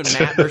event. They're doing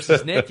Matt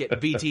versus Nick at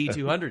BTE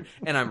 200,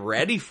 and I'm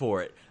ready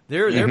for it.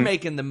 They're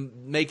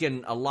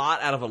making a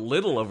lot out of a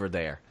little over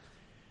there.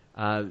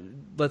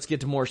 Let's get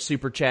to more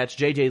super chats.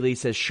 JJ Lee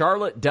says,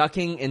 Charlotte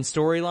ducking in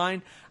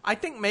storyline. I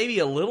think maybe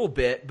a little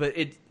bit, but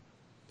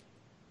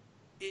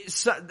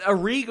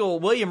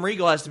William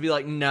Regal has to be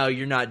like, no,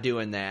 you're not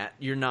doing that.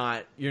 You're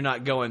not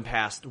going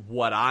past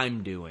what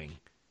I'm doing,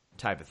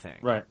 type of thing.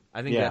 Right.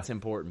 I think that's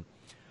important.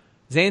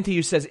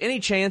 Xanthiu says, any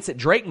chance that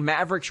Drake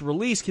Maverick's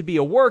release could be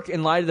a work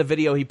in light of the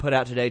video he put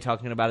out today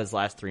talking about his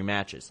last 3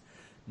 matches?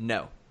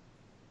 No.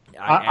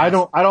 I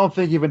don't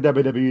think even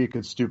WWE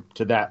could stoop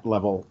to that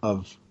level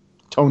of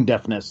tone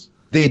deafness.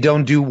 They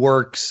don't do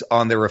works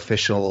on their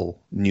official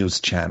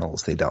news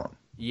channels. They don't.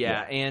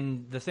 Yeah,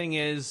 and the thing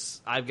is,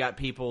 I've got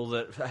people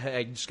that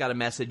I just got a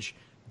message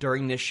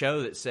during this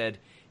show that said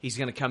he's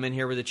going to come in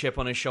here with a chip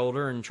on his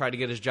shoulder and try to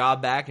get his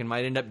job back and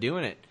might end up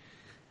doing it.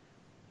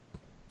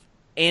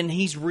 And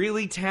he's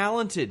really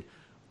talented.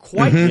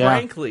 Quite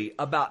frankly,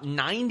 about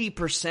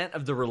 90%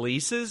 of the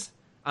releases,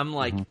 I'm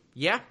like,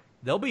 yeah,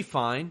 they'll be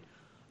fine.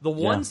 The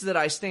ones that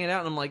I stand out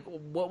and I'm like,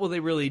 what will they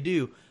really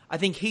do? I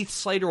think Heath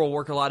Slater will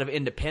work a lot of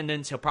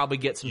independence. He'll probably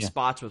get some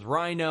spots with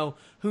Rhino.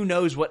 Who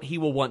knows what he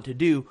will want to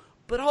do.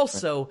 But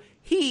also,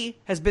 he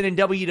has been in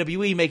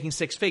WWE making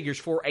 6 figures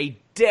for a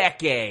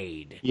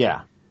decade.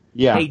 Yeah.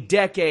 A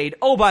decade.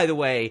 Oh, by the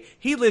way,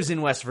 he lives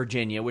in West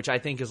Virginia, which I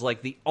think is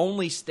like the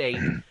only state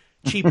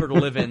cheaper to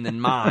live in than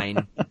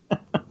mine.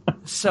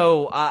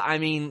 So, I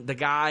mean, the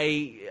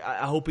guy,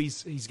 I hope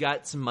he's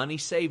got some money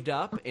saved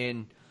up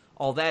and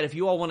all that. If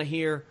you all want to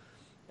hear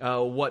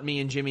what me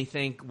and Jimmy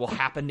think will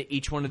happen to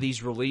each one of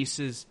these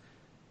releases,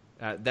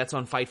 that's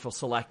on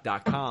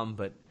FightfulSelect.com.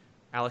 But,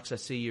 Alex, I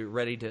see you're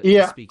ready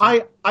to speak.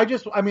 I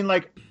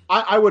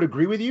would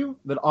agree with you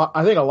that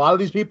I think a lot of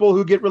these people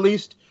who get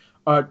released,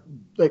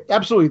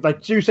 absolutely,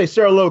 like you say,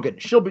 Sarah Logan,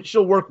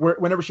 she'll work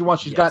whenever she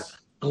wants. She's got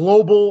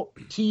global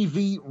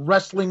TV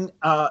wrestling,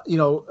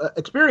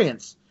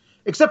 experience.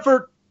 Except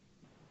for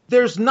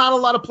there's not a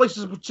lot of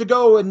places to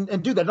go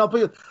and do that. No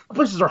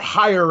places are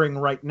hiring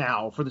right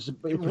now for this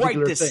right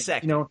this thing.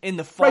 Second. In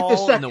the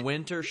fall, in the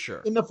winter,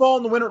 sure. In the fall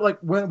and the winter, like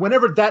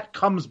whenever that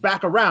comes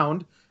back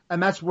around,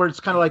 and that's where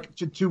it's kind of like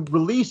to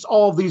release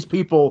all of these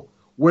people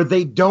where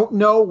they don't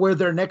know where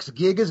their next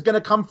gig is going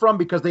to come from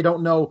because they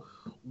don't know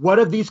what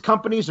of these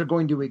companies are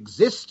going to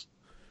exist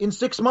in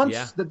 6 months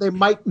Yeah. that they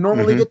might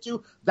normally get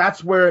to,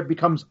 that's where it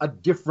becomes a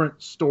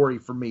different story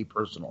for me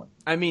personally.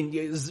 I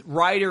mean,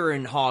 Ryder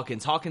and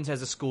Hawkins. Hawkins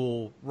has a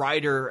school.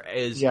 Ryder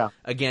is,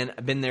 again,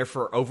 been there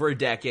for over a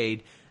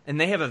decade, and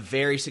they have a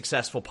very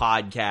successful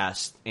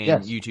podcast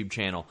and YouTube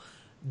channel.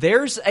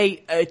 There's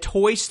a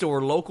toy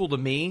store local to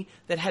me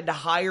that had to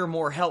hire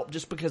more help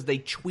just because they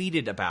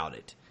tweeted about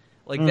it.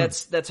 Like,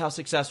 that's how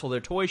successful their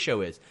toy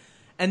show is.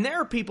 And there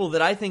are people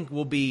that I think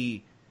will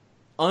be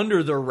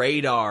under the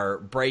radar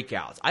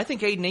breakouts. I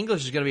think Aiden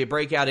English is going to be a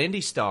breakout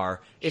indie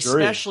star,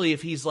 especially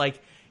if he's like,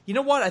 you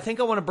know what, I think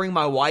I want to bring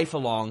my wife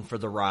along for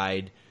the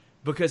ride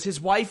because his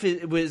wife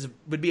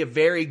would be a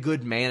very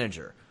good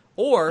manager.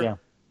 Or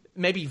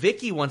maybe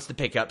Vicky wants to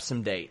pick up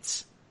some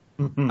dates.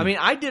 I mean,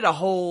 I did a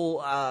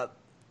whole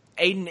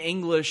Aiden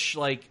English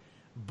like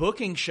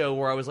booking show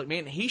where I was like,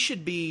 man, he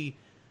should be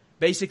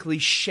basically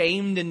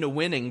shamed into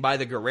winning by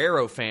the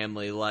Guerrero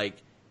family.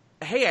 Like,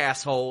 hey,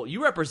 asshole,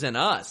 you represent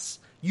us.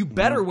 You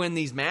better win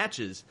these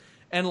matches.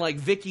 And, like,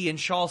 Vicky and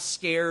Shaw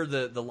scare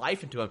the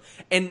life into him.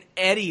 And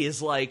Eddie is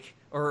like,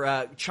 or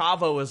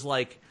Chavo is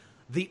like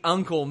the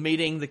uncle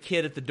meeting the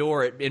kid at the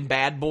door in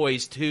Bad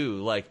Boys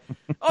 2. Like,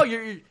 oh,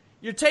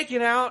 you're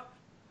taking out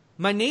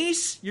my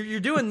niece? You're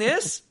doing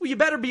this? Well, you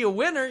better be a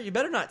winner. You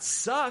better not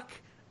suck.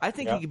 I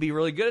think he could be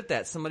really good at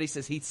that. Somebody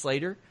says Heath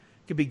Slater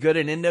could be good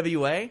in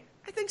NWA.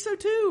 I think so,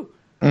 too.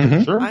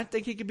 Sure. I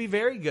think he could be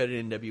very good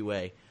at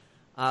NWA.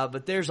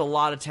 But there's a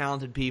lot of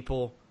talented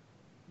people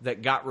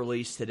that got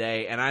released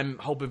today, and I'm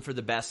hoping for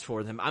the best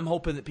for them. I'm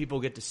hoping that people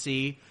get to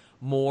see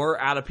more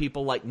out of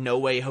people like No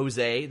Way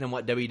Jose than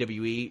what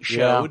WWE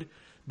showed.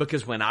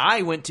 Because when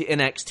I went to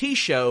NXT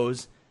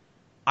shows,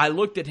 I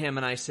looked at him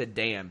and I said,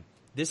 damn,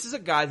 this is a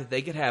guy that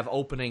they could have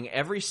opening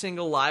every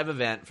single live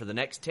event for the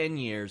next 10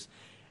 years,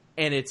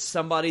 and it's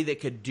somebody that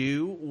could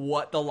do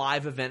what the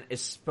live event is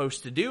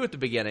supposed to do at the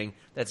beginning.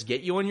 That's get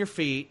you on your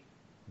feet,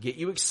 get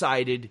you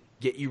excited,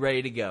 get you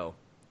ready to go.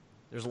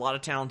 There's a lot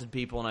of talented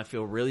people, and I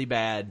feel really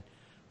bad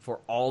for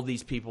all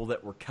these people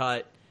that were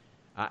cut.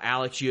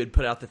 Alex, you had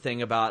put out the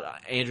thing about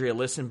Andrea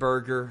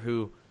Lissenberger,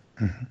 who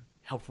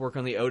helped work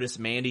on the Otis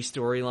Mandy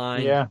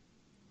storyline.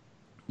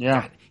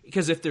 Yeah.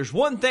 Because if there's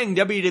one thing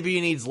WWE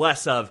needs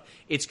less of,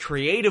 it's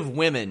creative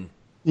women.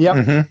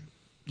 Yep.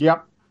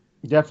 Yep.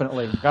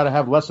 Definitely. Got to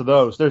have less of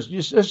those. There's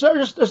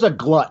a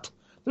glut.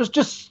 There's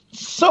just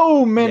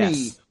so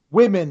many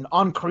women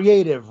on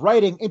creative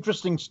writing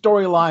interesting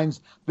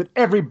storylines that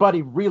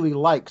everybody really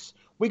likes.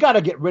 We got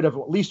to get rid of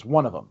at least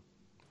one of them.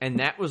 And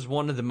that was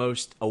one of the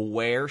most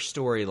aware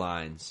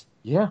storylines.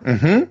 Yeah.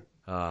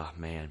 Oh,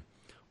 man.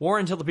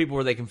 Warren, tell the people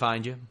where they can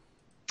find you.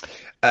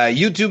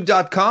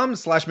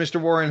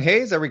 YouTube.com/Mr. Warren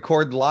Hayes. I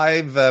record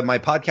live my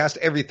podcast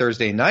every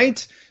Thursday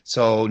night,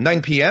 so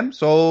 9 p.m.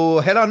 So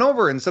head on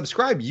over and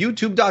subscribe.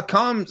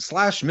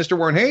 YouTube.com/Mr.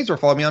 Warren Hayes, or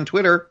follow me on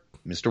Twitter,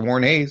 Mr.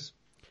 Warren Hayes.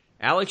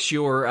 Alex,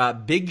 your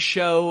Big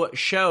Show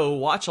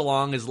watch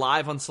along is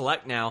live on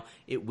Select now.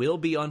 It will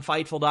be on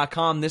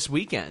Fightful.com this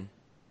weekend.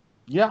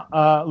 Yeah,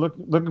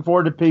 looking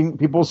forward to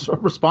people's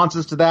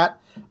responses to that.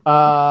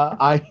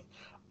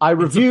 I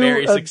review it's a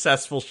very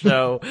successful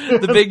show.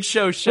 The Big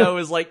Show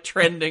is like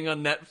trending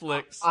on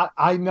Netflix.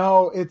 I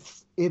know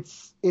it's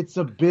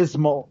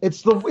abysmal.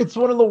 It's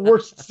one of the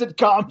worst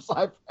sitcoms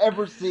I've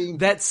ever seen.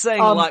 That's saying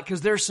a lot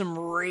because there's some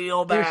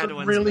real bad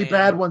ones. Really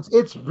bad ones.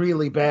 It's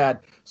really bad.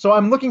 So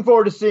I'm looking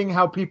forward to seeing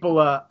how people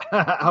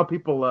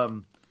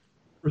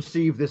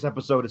receive this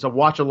episode. It's a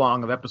watch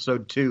along of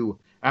episode 2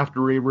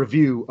 after a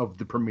review of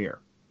the premiere.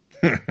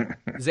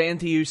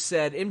 Xanthius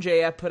said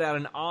MJF put out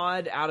an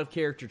odd,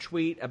 out-of-character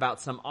tweet about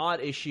some odd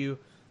issue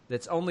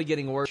that's only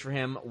getting worse for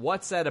him.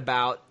 What's that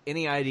about?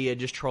 Any idea?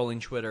 Just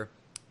trolling Twitter.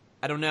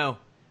 I don't know.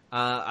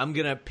 I'm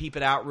going to peep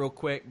it out real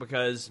quick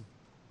because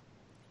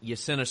you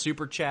sent a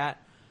super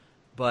chat,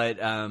 but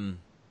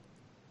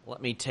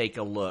let me take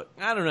a look.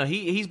 I don't know.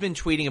 He's been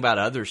tweeting about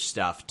other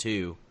stuff,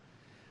 too,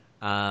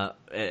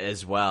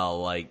 as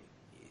well.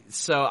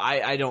 So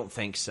I don't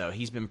think so.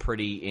 He's been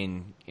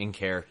pretty in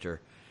character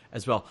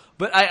as well.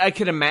 But I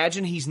could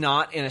imagine he's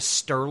not in a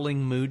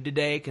sterling mood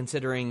today,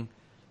 considering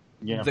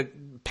the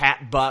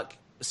Pat Buck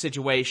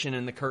situation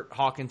and the Kurt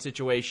Hawkins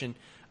situation.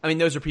 I mean,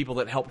 those are people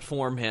that helped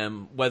form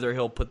him, whether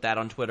he'll put that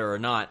on Twitter or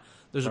not.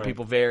 Those are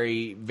people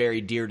very,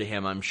 very dear to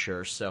him, I'm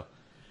sure. So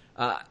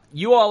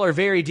you all are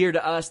very dear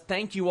to us.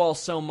 Thank you all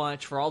so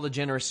much for all the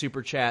generous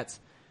super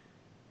chats.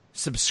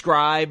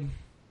 Subscribe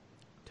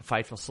to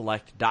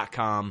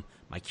FightfulSelect.com.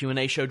 My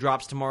Q&A show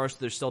drops tomorrow, so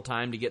there's still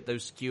time to get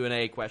those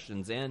Q&A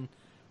questions in.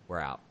 We're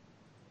out.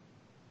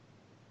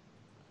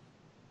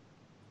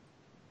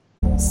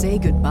 Say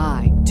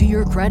goodbye to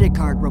your credit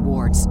card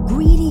rewards.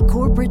 Greedy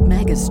corporate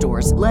mega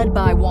stores, led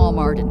by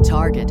Walmart and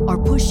Target,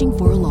 are pushing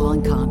for a law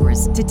in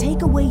Congress to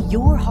take away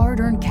your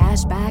hard-earned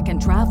cash back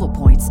and travel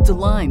points to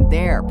line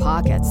their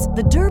pockets.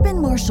 The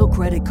Durbin-Marshall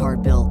credit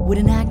card bill would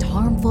enact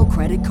harmful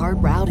credit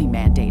card routing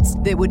mandates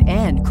that would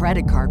end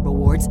credit card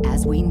rewards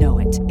as we know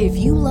it. If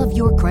you love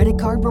your credit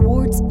card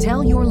rewards,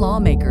 tell your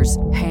lawmakers,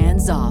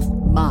 hands off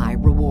my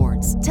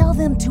rewards. Tell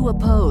them to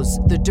oppose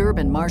the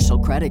Durbin-Marshall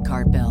credit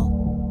card bill.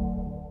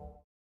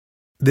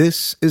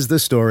 This is the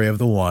story of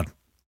the one.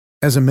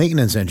 As a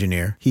maintenance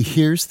engineer, he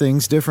hears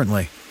things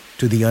differently.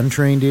 To the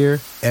untrained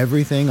ear,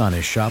 everything on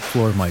his shop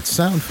floor might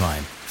sound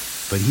fine,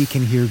 but he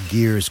can hear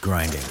gears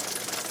grinding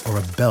or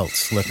a belt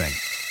slipping.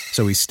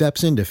 So he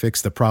steps in to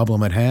fix the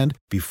problem at hand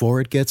before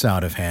it gets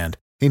out of hand.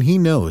 And he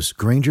knows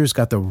Grainger's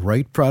got the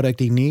right product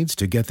he needs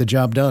to get the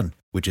job done,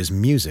 which is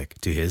music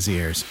to his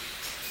ears.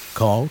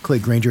 Call,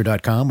 click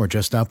Grainger.com, or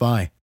just stop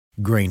by.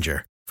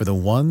 Grainger, for the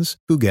ones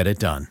who get it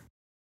done.